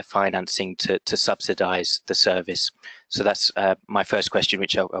 is there financing to subsidise the service? So that's my first question,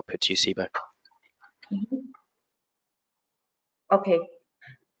 which I'll put to you, Sibo. Mm-hmm. Okay,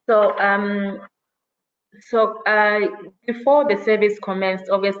 so before the service commenced,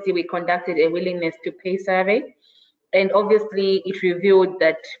 obviously we conducted a willingness to pay survey, and obviously it revealed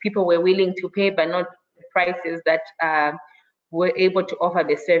that people were willing to pay, but not the prices that were able to offer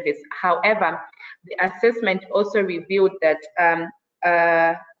the service. However, the assessment also revealed that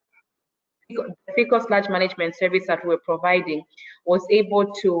the fecal sludge management service that we're providing was able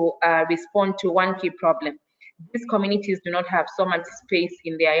to respond to one key problem. These communities do not have so much space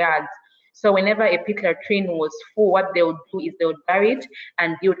in their yards. So whenever a pit latrine was full, what they would do is they would bury it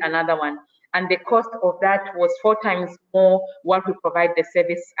and build another one. And the cost of that was 4 times more what we provide the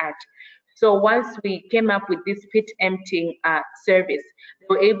service at. So once we came up with this pit emptying service, they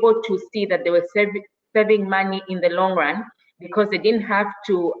were able to see that they were saving money in the long run, because they didn't have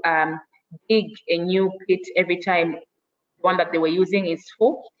to dig a new pit every time the one that they were using is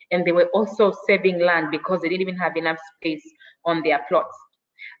full. And they were also saving land because they didn't even have enough space on their plots.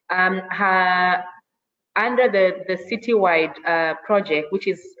 Under the citywide project, which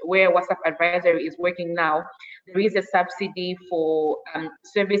is where WhatsApp Advisory is working now, there is a subsidy for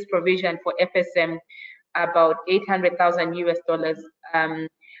service provision for FSM, about $800,000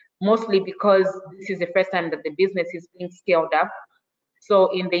 mostly because this is the first time that the business is being scaled up. So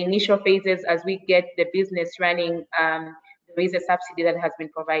in the initial phases, as we get the business running, there is a subsidy that has been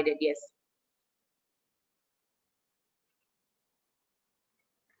provided, yes.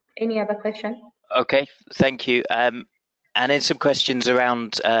 Any other question? Okay, thank you. And then some questions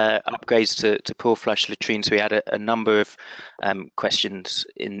around upgrades to poor flush latrines. We had a number of questions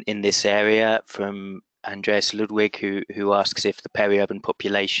in this area from Andreas Ludwig, who asks if the peri-urban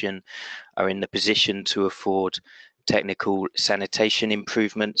population are in the position to afford technical sanitation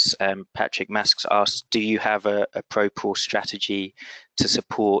improvements. Patrick Masks asks, do you have a pro-poor strategy to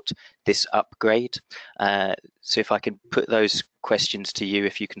support this upgrade? So if I can put those questions to you,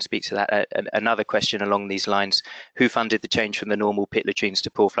 if you can speak to that. Another question along these lines, who funded the change from the normal pit latrines to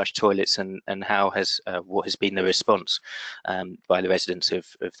poor flush toilets, and how has what has been the response by the residents of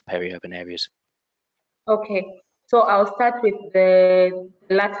the peri-urban areas? Okay, so I'll start with the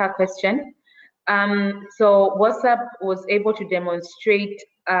latter question. So WhatsApp was able to demonstrate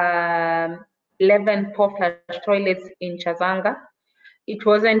 11 poor flush toilets in Chazanga. It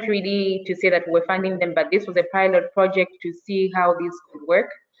wasn't really to say that we're funding them, but this was a pilot project to see how this could work.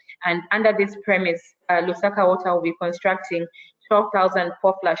 And under this premise, Lusaka Water will be constructing 12,000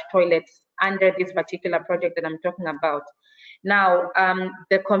 poor flush toilets under this particular project that I'm talking about. Now,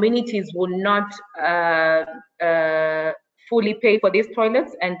 the communities will not fully pay for these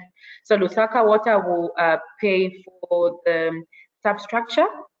toilets, and so Lusaka Water will pay for the substructure,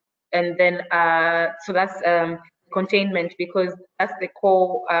 and then so that's containment, because that's the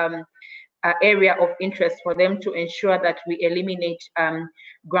core area of interest for them, to ensure that we eliminate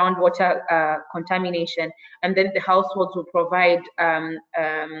groundwater contamination, and then the households will provide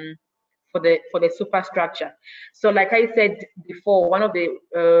for the superstructure. So like I said before, one of the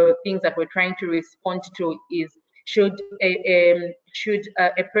things that we're trying to respond to is, should a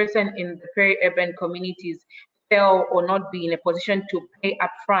person in the peri-urban communities fail or not be in a position to pay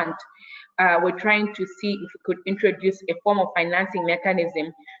upfront, we're trying to see if we could introduce a form of financing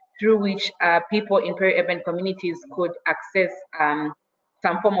mechanism through which people in peri-urban communities could access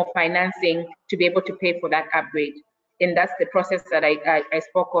some form of financing to be able to pay for that upgrade. And that's the process that I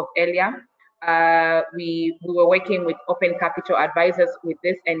spoke of earlier. We were working with Open Capital Advisors with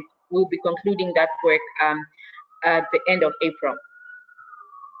this, and we'll be concluding that work at the end of April.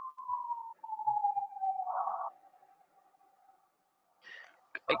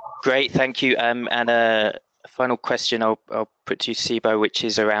 Great, thank you. And a final question I'll put to you, Sibo, which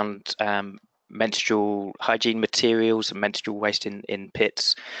is around menstrual hygiene materials and menstrual waste in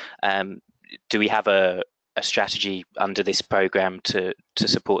pits. Do we have a strategy under this program to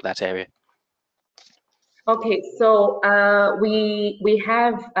support that area? Okay, so we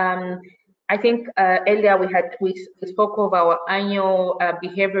have I think earlier we spoke of our annual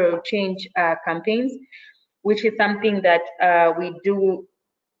behavioral change campaigns, which is something that we do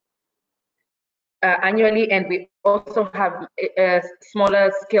annually, and we also have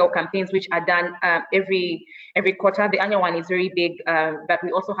smaller scale campaigns which are done every quarter. The annual one is very big, but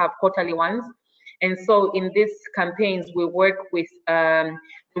we also have quarterly ones. And so in these campaigns, we work with the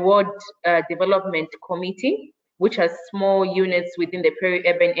World Development Committee, which has small units within the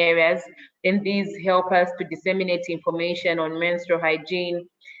peri-urban areas. And these help us to disseminate information on menstrual hygiene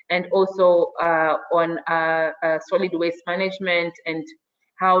and also on solid waste management and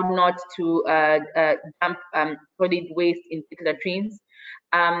how not to dump solid waste in pit latrines.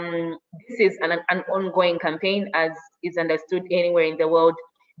 This is an ongoing campaign, as is understood anywhere in the world.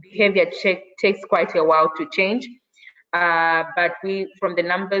 Behavior takes quite a while to change. But from the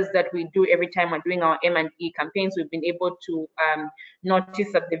numbers that we do every time we're doing our M&E campaigns, we've been able to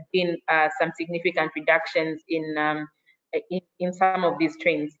notice that there've been some significant reductions in some of these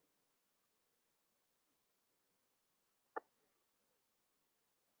trends.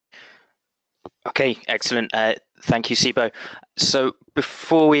 Okay, excellent. Thank you, Sibo. So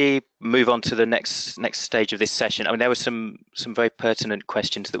before we move on to the next stage of this session, I mean, there were some very pertinent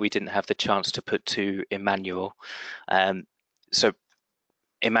questions that we didn't have the chance to put to Emmanuel. So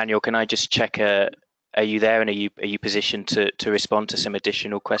Emmanuel, can I just check, are you there, and are you positioned to respond to some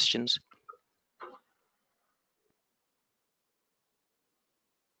additional questions?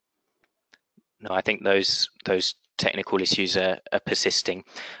 No, I think those technical issues are persisting,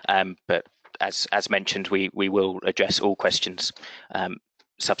 but as mentioned, we will address all questions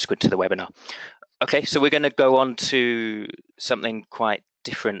subsequent to the webinar. Okay, so we're going to go on to something quite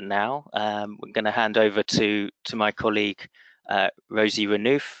different now. We're going to hand over to my colleague Rosie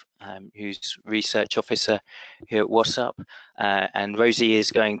Renouf, who's research officer here at WhatsApp, and Rosie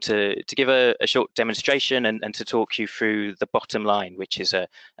is going to give a short demonstration and to talk you through the bottom line, which is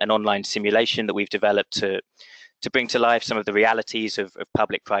an online simulation that we've developed to bring to life some of the realities of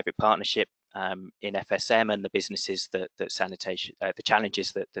public-private partnership in FSM and the businesses that sanitation, the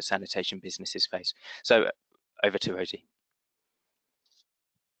challenges that the sanitation businesses face. So over to Rosie.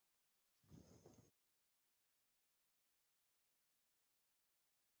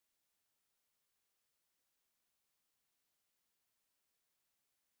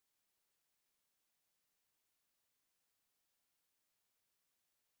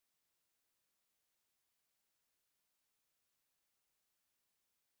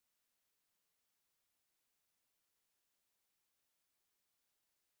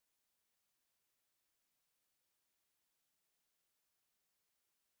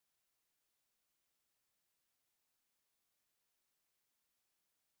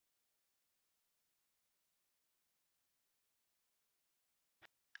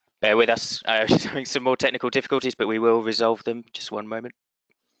 Bear with us, having some more technical difficulties, but we will resolve them. Just one moment.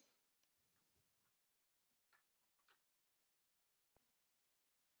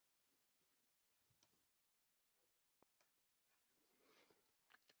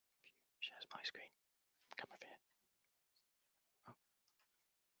 Shares my screen. Come over here.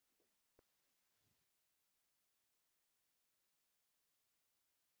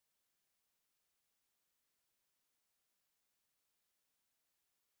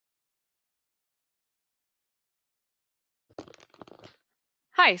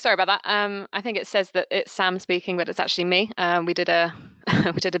 Hi, sorry about that. I think it says that it's Sam speaking, but it's actually me. We did a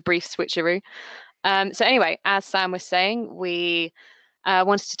brief switcheroo. So anyway, as Sam was saying, we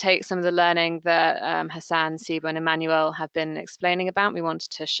wanted to take some of the learning that Hassan, Sibo, and Emmanuel have been explaining about. We wanted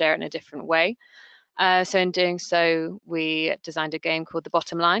to share it in a different way. So in doing so, we designed a game called The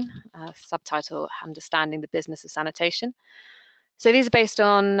Bottom Line, subtitle Understanding the Business of Sanitation. So these are based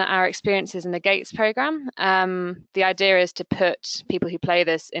on our experiences in the GATES program. The idea is to put people who play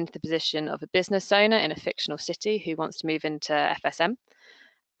this into the position of a business owner in a fictional city who wants to move into FSM.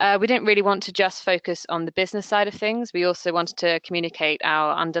 We didn't really want to just focus on the business side of things. We also wanted to communicate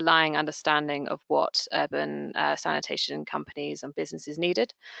our underlying understanding of what urban sanitation companies and businesses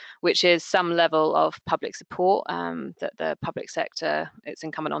needed, which is some level of public support that the public sector, it's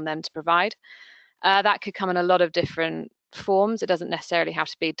incumbent on them to provide. That could come in a lot of different forms. It doesn't necessarily have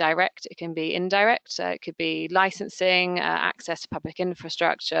to be direct. It can be indirect. It could be licensing, access to public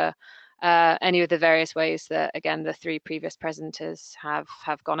infrastructure, any of the various ways that, again, the three previous presenters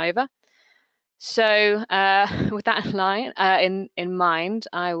have gone over. So with that in mind,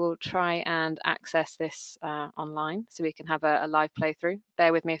 I will try and access this online so we can have a live playthrough.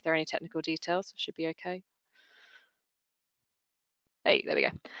 Bear with me if there are any technical details. It should be okay. Hey, there we go.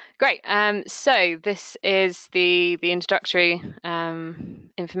 Great. So this is the introductory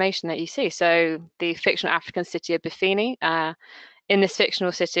information that you see. So the fictional African city of Bafini. In this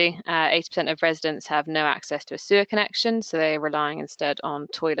fictional city, 80% of residents have no access to a sewer connection, so they're relying instead on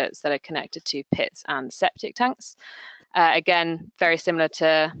toilets that are connected to pits and septic tanks. Again, very similar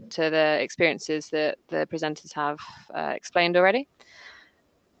to the experiences that the presenters have explained already.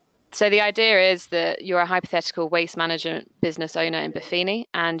 So the idea is that you're a hypothetical waste management business owner in Bafini,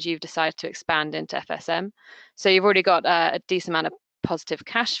 and you've decided to expand into FSM. So you've already got a decent amount of positive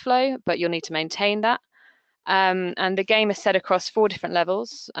cash flow, but you'll need to maintain that. And the game is set across 4 different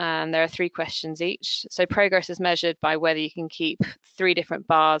levels, and there are 3 questions each. So progress is measured by whether you can keep 3 different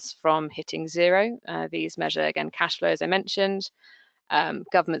bars from hitting 0. These measure, again, cash flow, as I mentioned,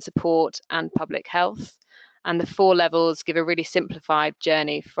 government support, and public health. And the 4 levels give a really simplified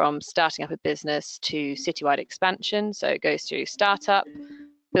journey from starting up a business to citywide expansion. So it goes through startup,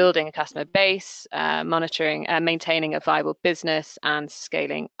 building a customer base, monitoring, maintaining a viable business, and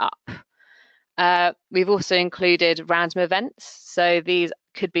scaling up. We've also included random events, so these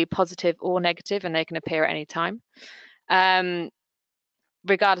could be positive or negative, and they can appear at any time.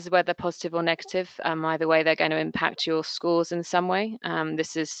 Regardless of whether they're positive or negative, either way, they're going to impact your scores in some way.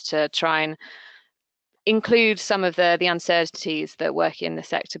 This is to try and include some of the uncertainties that working in the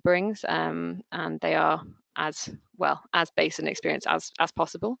sector brings, and they are as based on experience as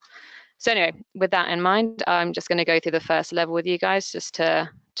possible. So anyway, with that in mind, I'm just going to go through the first level with you guys just to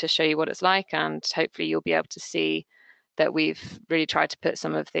show you what it's like, and hopefully you'll be able to see that we've really tried to put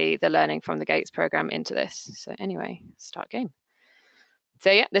some of the learning from the Gates program into this. So anyway, start game. So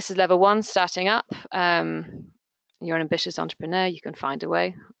yeah, this is level 1, starting up. You're an ambitious entrepreneur, you can find a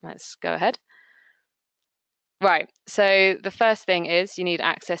way. Let's go ahead. Right, so the first thing is you need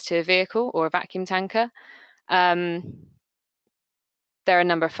access to a vehicle or a vacuum tanker. There are a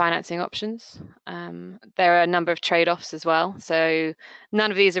number of financing options. There are a number of trade-offs as well. So none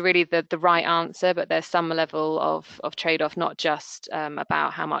of these are really the right answer, but there's some level of trade-off, not just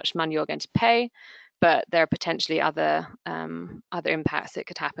about how much money you're going to pay, but there are potentially other impacts that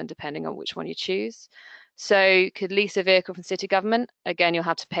could happen depending on which one you choose. So you could lease a vehicle from city government. Again, you'll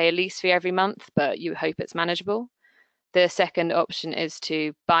have to pay a lease fee every month, but you hope it's manageable. The second option is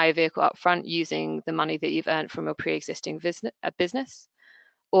to buy a vehicle up front using the money that you've earned from a pre-existing business.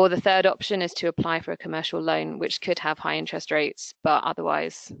 Or the third option is to apply for a commercial loan, which could have high interest rates, but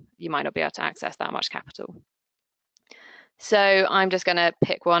otherwise you might not be able to access that much capital. So I'm just going to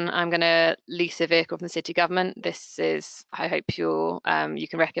pick one. I'm going to lease a vehicle from the city government. This is, I hope you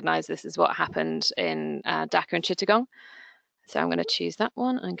can recognise this is what happened in Dhaka and Chittagong. So I'm going to choose that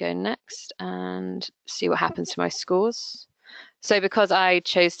one and go next and see what happens to my scores. So because I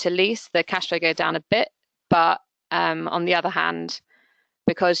chose to lease, the cash flow go down a bit, but on the other hand,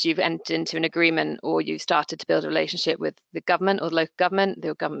 because you've entered into an agreement or you've started to build a relationship with the government or the local government,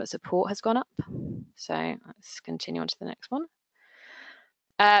 the government support has gone up. So let's continue on to the next one.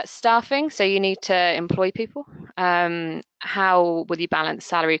 Staffing, so you need to employ people. How will you balance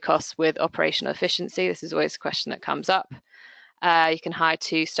salary costs with operational efficiency? This is always a question that comes up. You can hire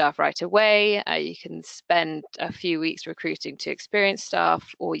 2 staff right away. You can spend a few weeks recruiting 2 experienced staff,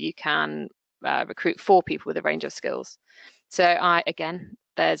 or you can recruit 4 people with a range of skills. So again,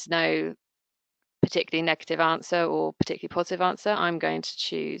 there's no particularly negative answer or particularly positive answer. I'm going to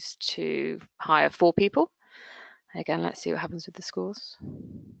choose to hire 4 people. Again, let's see what happens with the scores.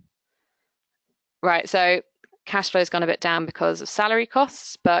 Right, so cash flow has gone a bit down because of salary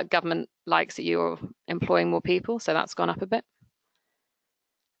costs, but government likes that you're employing more people, so that's gone up a bit.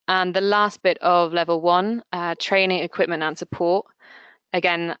 And the last bit of level 1, training, equipment and support.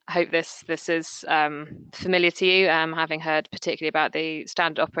 Again, I hope this is familiar to you, having heard particularly about the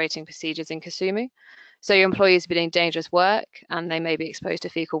standard operating procedures in Kisumu. So your employees are doing dangerous work and they may be exposed to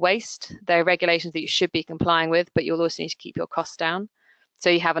fecal waste. There are regulations that you should be complying with, but you'll also need to keep your costs down. So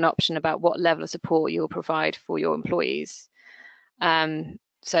you have an option about what level of support you'll provide for your employees.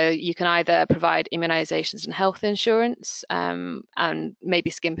 So you can either provide immunizations and health insurance and maybe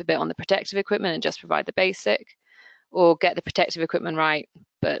skimp a bit on the protective equipment and just provide the basic, or get the protective equipment right,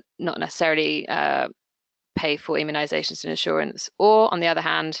 but not necessarily pay for immunizations and insurance, or on the other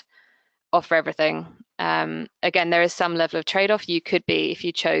hand, offer everything. Again, there is some level of trade-off. You could be, if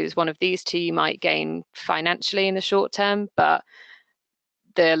you chose one of these 2, you might gain financially in the short term, but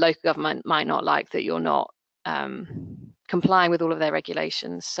the local government might not like that you're not complying with all of their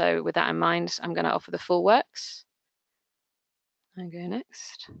regulations. So with that in mind, I'm going to offer the full works. And go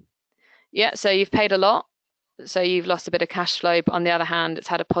next. Yeah, so you've paid a lot. So you've lost a bit of cash flow, but on the other hand, it's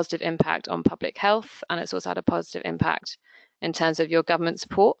had a positive impact on public health, and it's also had a positive impact in terms of your government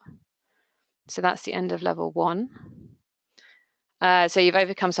support. So that's the end of level 1. So you've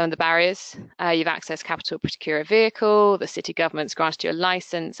overcome some of the barriers. You've accessed capital to procure a vehicle, the city government's granted you a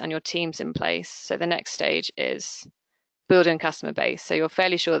license, and your team's in place. So the next stage is building a customer base. So you're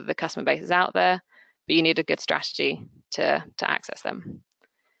fairly sure that the customer base is out there, but you need a good strategy to access them.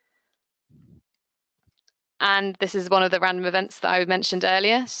 And this is one of the random events that I mentioned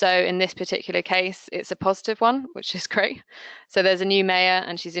earlier. So in this particular case, it's a positive one, which is great. So there's a new mayor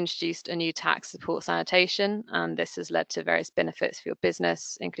and she's introduced a new tax support sanitation. And this has led to various benefits for your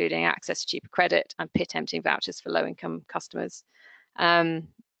business, including access to cheaper credit and pit emptying vouchers for low-income customers.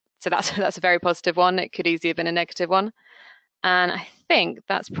 So that's a very positive one. It could easily have been a negative one. And I think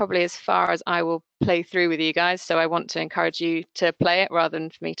that's probably as far as I will play through with you guys. So I want to encourage you to play it rather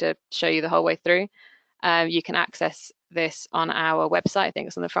than for me to show you the whole way through. You can access this on our website. I think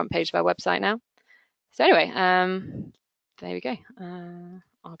it's on the front page of our website now. So anyway, there we go.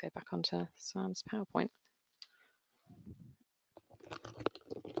 I'll go back onto Sam's PowerPoint.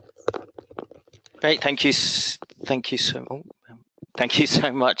 Great, thank you so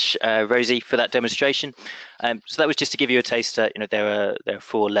much, Rosie, for that demonstration. So that was just to give you a taster. There are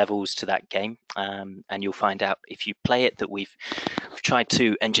 4 levels to that game, and you'll find out if you play it that we've tried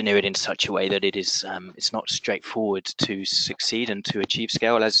to engineer it in such a way that it is it's not straightforward to succeed and to achieve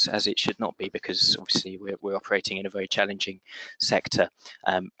scale as it should not be, because obviously we're operating in a very challenging sector,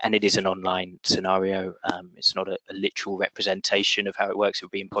 and it is an online scenario. It's not a literal representation of how it works. It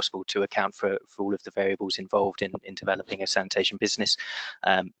would be impossible to account for all of the variables involved in developing a sanitation business.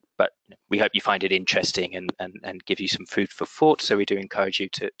 But we hope you find it interesting and give you some food for thought. So we do encourage you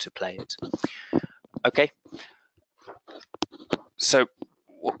to play it. Okay. So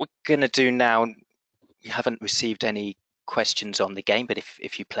what we're going to do now, we haven't received any questions on the game, but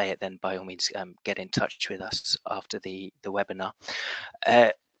if you play it, then by all means get in touch with us after the webinar.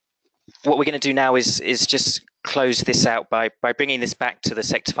 What we're going to do now is just close this out by bringing this back to the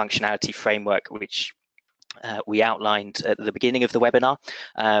sector functionality framework, which we outlined at the beginning of the webinar,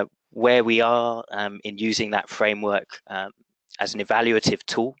 where we are in using that framework as an evaluative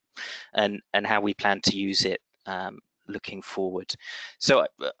tool, and how we plan to use it looking forward. So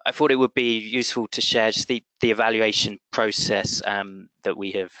I thought it would be useful to share just the evaluation process that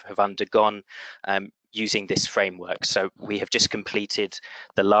we have undergone using this framework. So we have just completed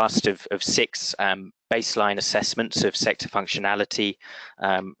the last of 6 baseline assessments of sector functionality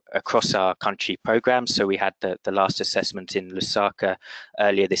across our country programs. So we had the last assessment in Lusaka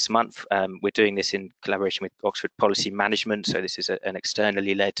earlier this month. We're doing this in collaboration with Oxford Policy Management. So this is an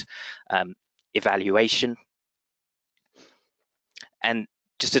externally led evaluation. And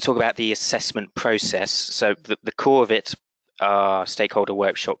just to talk about the assessment process, so the core of it are stakeholder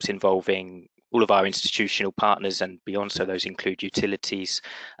workshops involving all of our institutional partners and beyond. So those include utilities,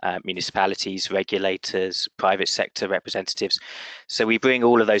 municipalities, regulators, private sector representatives. So we bring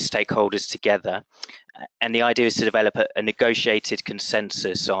all of those stakeholders together, and the idea is to develop a negotiated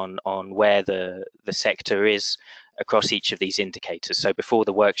consensus on where the sector is across each of these indicators. So before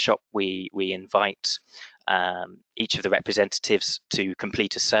the workshop, we invite each of the representatives to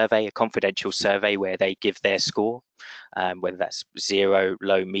complete a survey, a confidential survey, where they give their score, whether that's 0,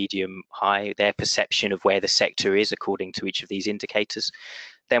 low, medium, high, their perception of where the sector is according to each of these indicators.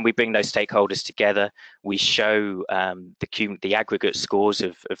 Then we bring those stakeholders together, we show the aggregate scores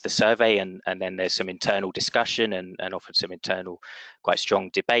of the survey, and then there's some internal discussion and often some internal quite strong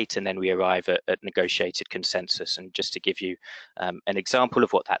debate, and then we arrive at negotiated consensus. And just to give you an example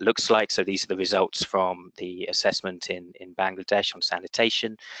of what that looks like, so these are the results from the assessment in Bangladesh on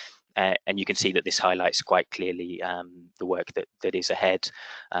sanitation. And you can see that this highlights quite clearly the work that is ahead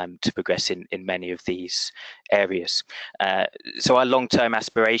to progress in many of these areas. So our long-term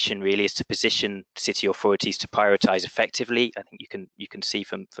aspiration really is to position city authorities to prioritise effectively. I think you can see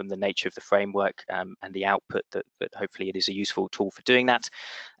from the nature of the framework and the output that hopefully it is a useful tool for doing that,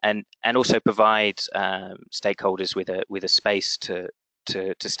 and also provide stakeholders with a space to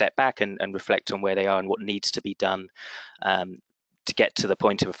step back and reflect on where they are and what needs to be done to get to the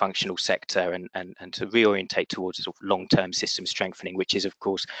point of a functional sector and to reorientate towards sort of long-term system strengthening, which is of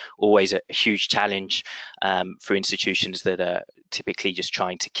course always a huge challenge for institutions that are typically just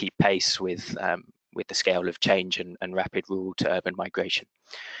trying to keep pace with the scale of change and rapid rural to urban migration.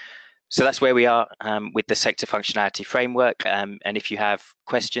 So that's where we are with the sector functionality framework. And if you have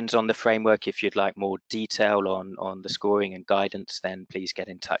questions on the framework, if you'd like more detail on the scoring and guidance, then please get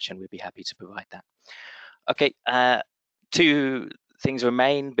in touch and we'll be happy to provide that. Okay, two things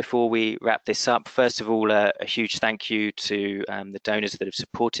remain before we wrap this up. First of all, a huge thank you to the donors that have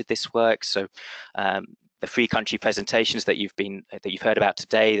supported this work. So the 3 country presentations that you've heard about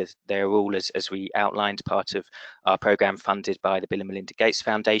today, they're all, as we outlined, part of our program funded by the Bill and Melinda Gates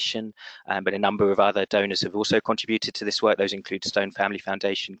Foundation, but a number of other donors have also contributed to this work. Those include Stone Family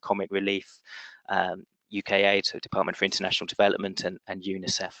Foundation, Comic Relief, UKAID, so Department for International Development, and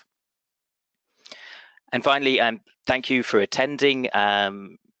UNICEF. And finally, thank you for attending.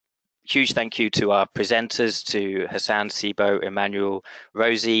 Huge thank you to our presenters, to Hassan, Sibo, Emmanuel,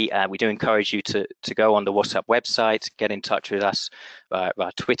 Rosie. We do encourage you to go on the WhatsApp website, get in touch with us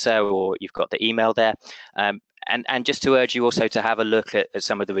via Twitter, or you've got the email there. And just to urge you also to have a look at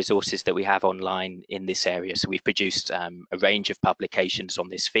some of the resources that we have online in this area. So we've produced a range of publications on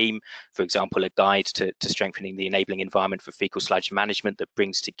this theme. For example, a guide to strengthening the enabling environment for fecal sludge management that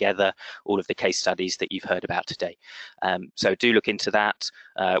brings together all of the case studies that you've heard about today. So do look into that.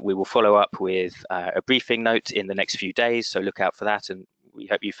 We will follow up with a briefing note in the next few days, so look out for that, and we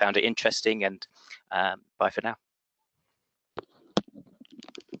hope you found it interesting, and bye for now.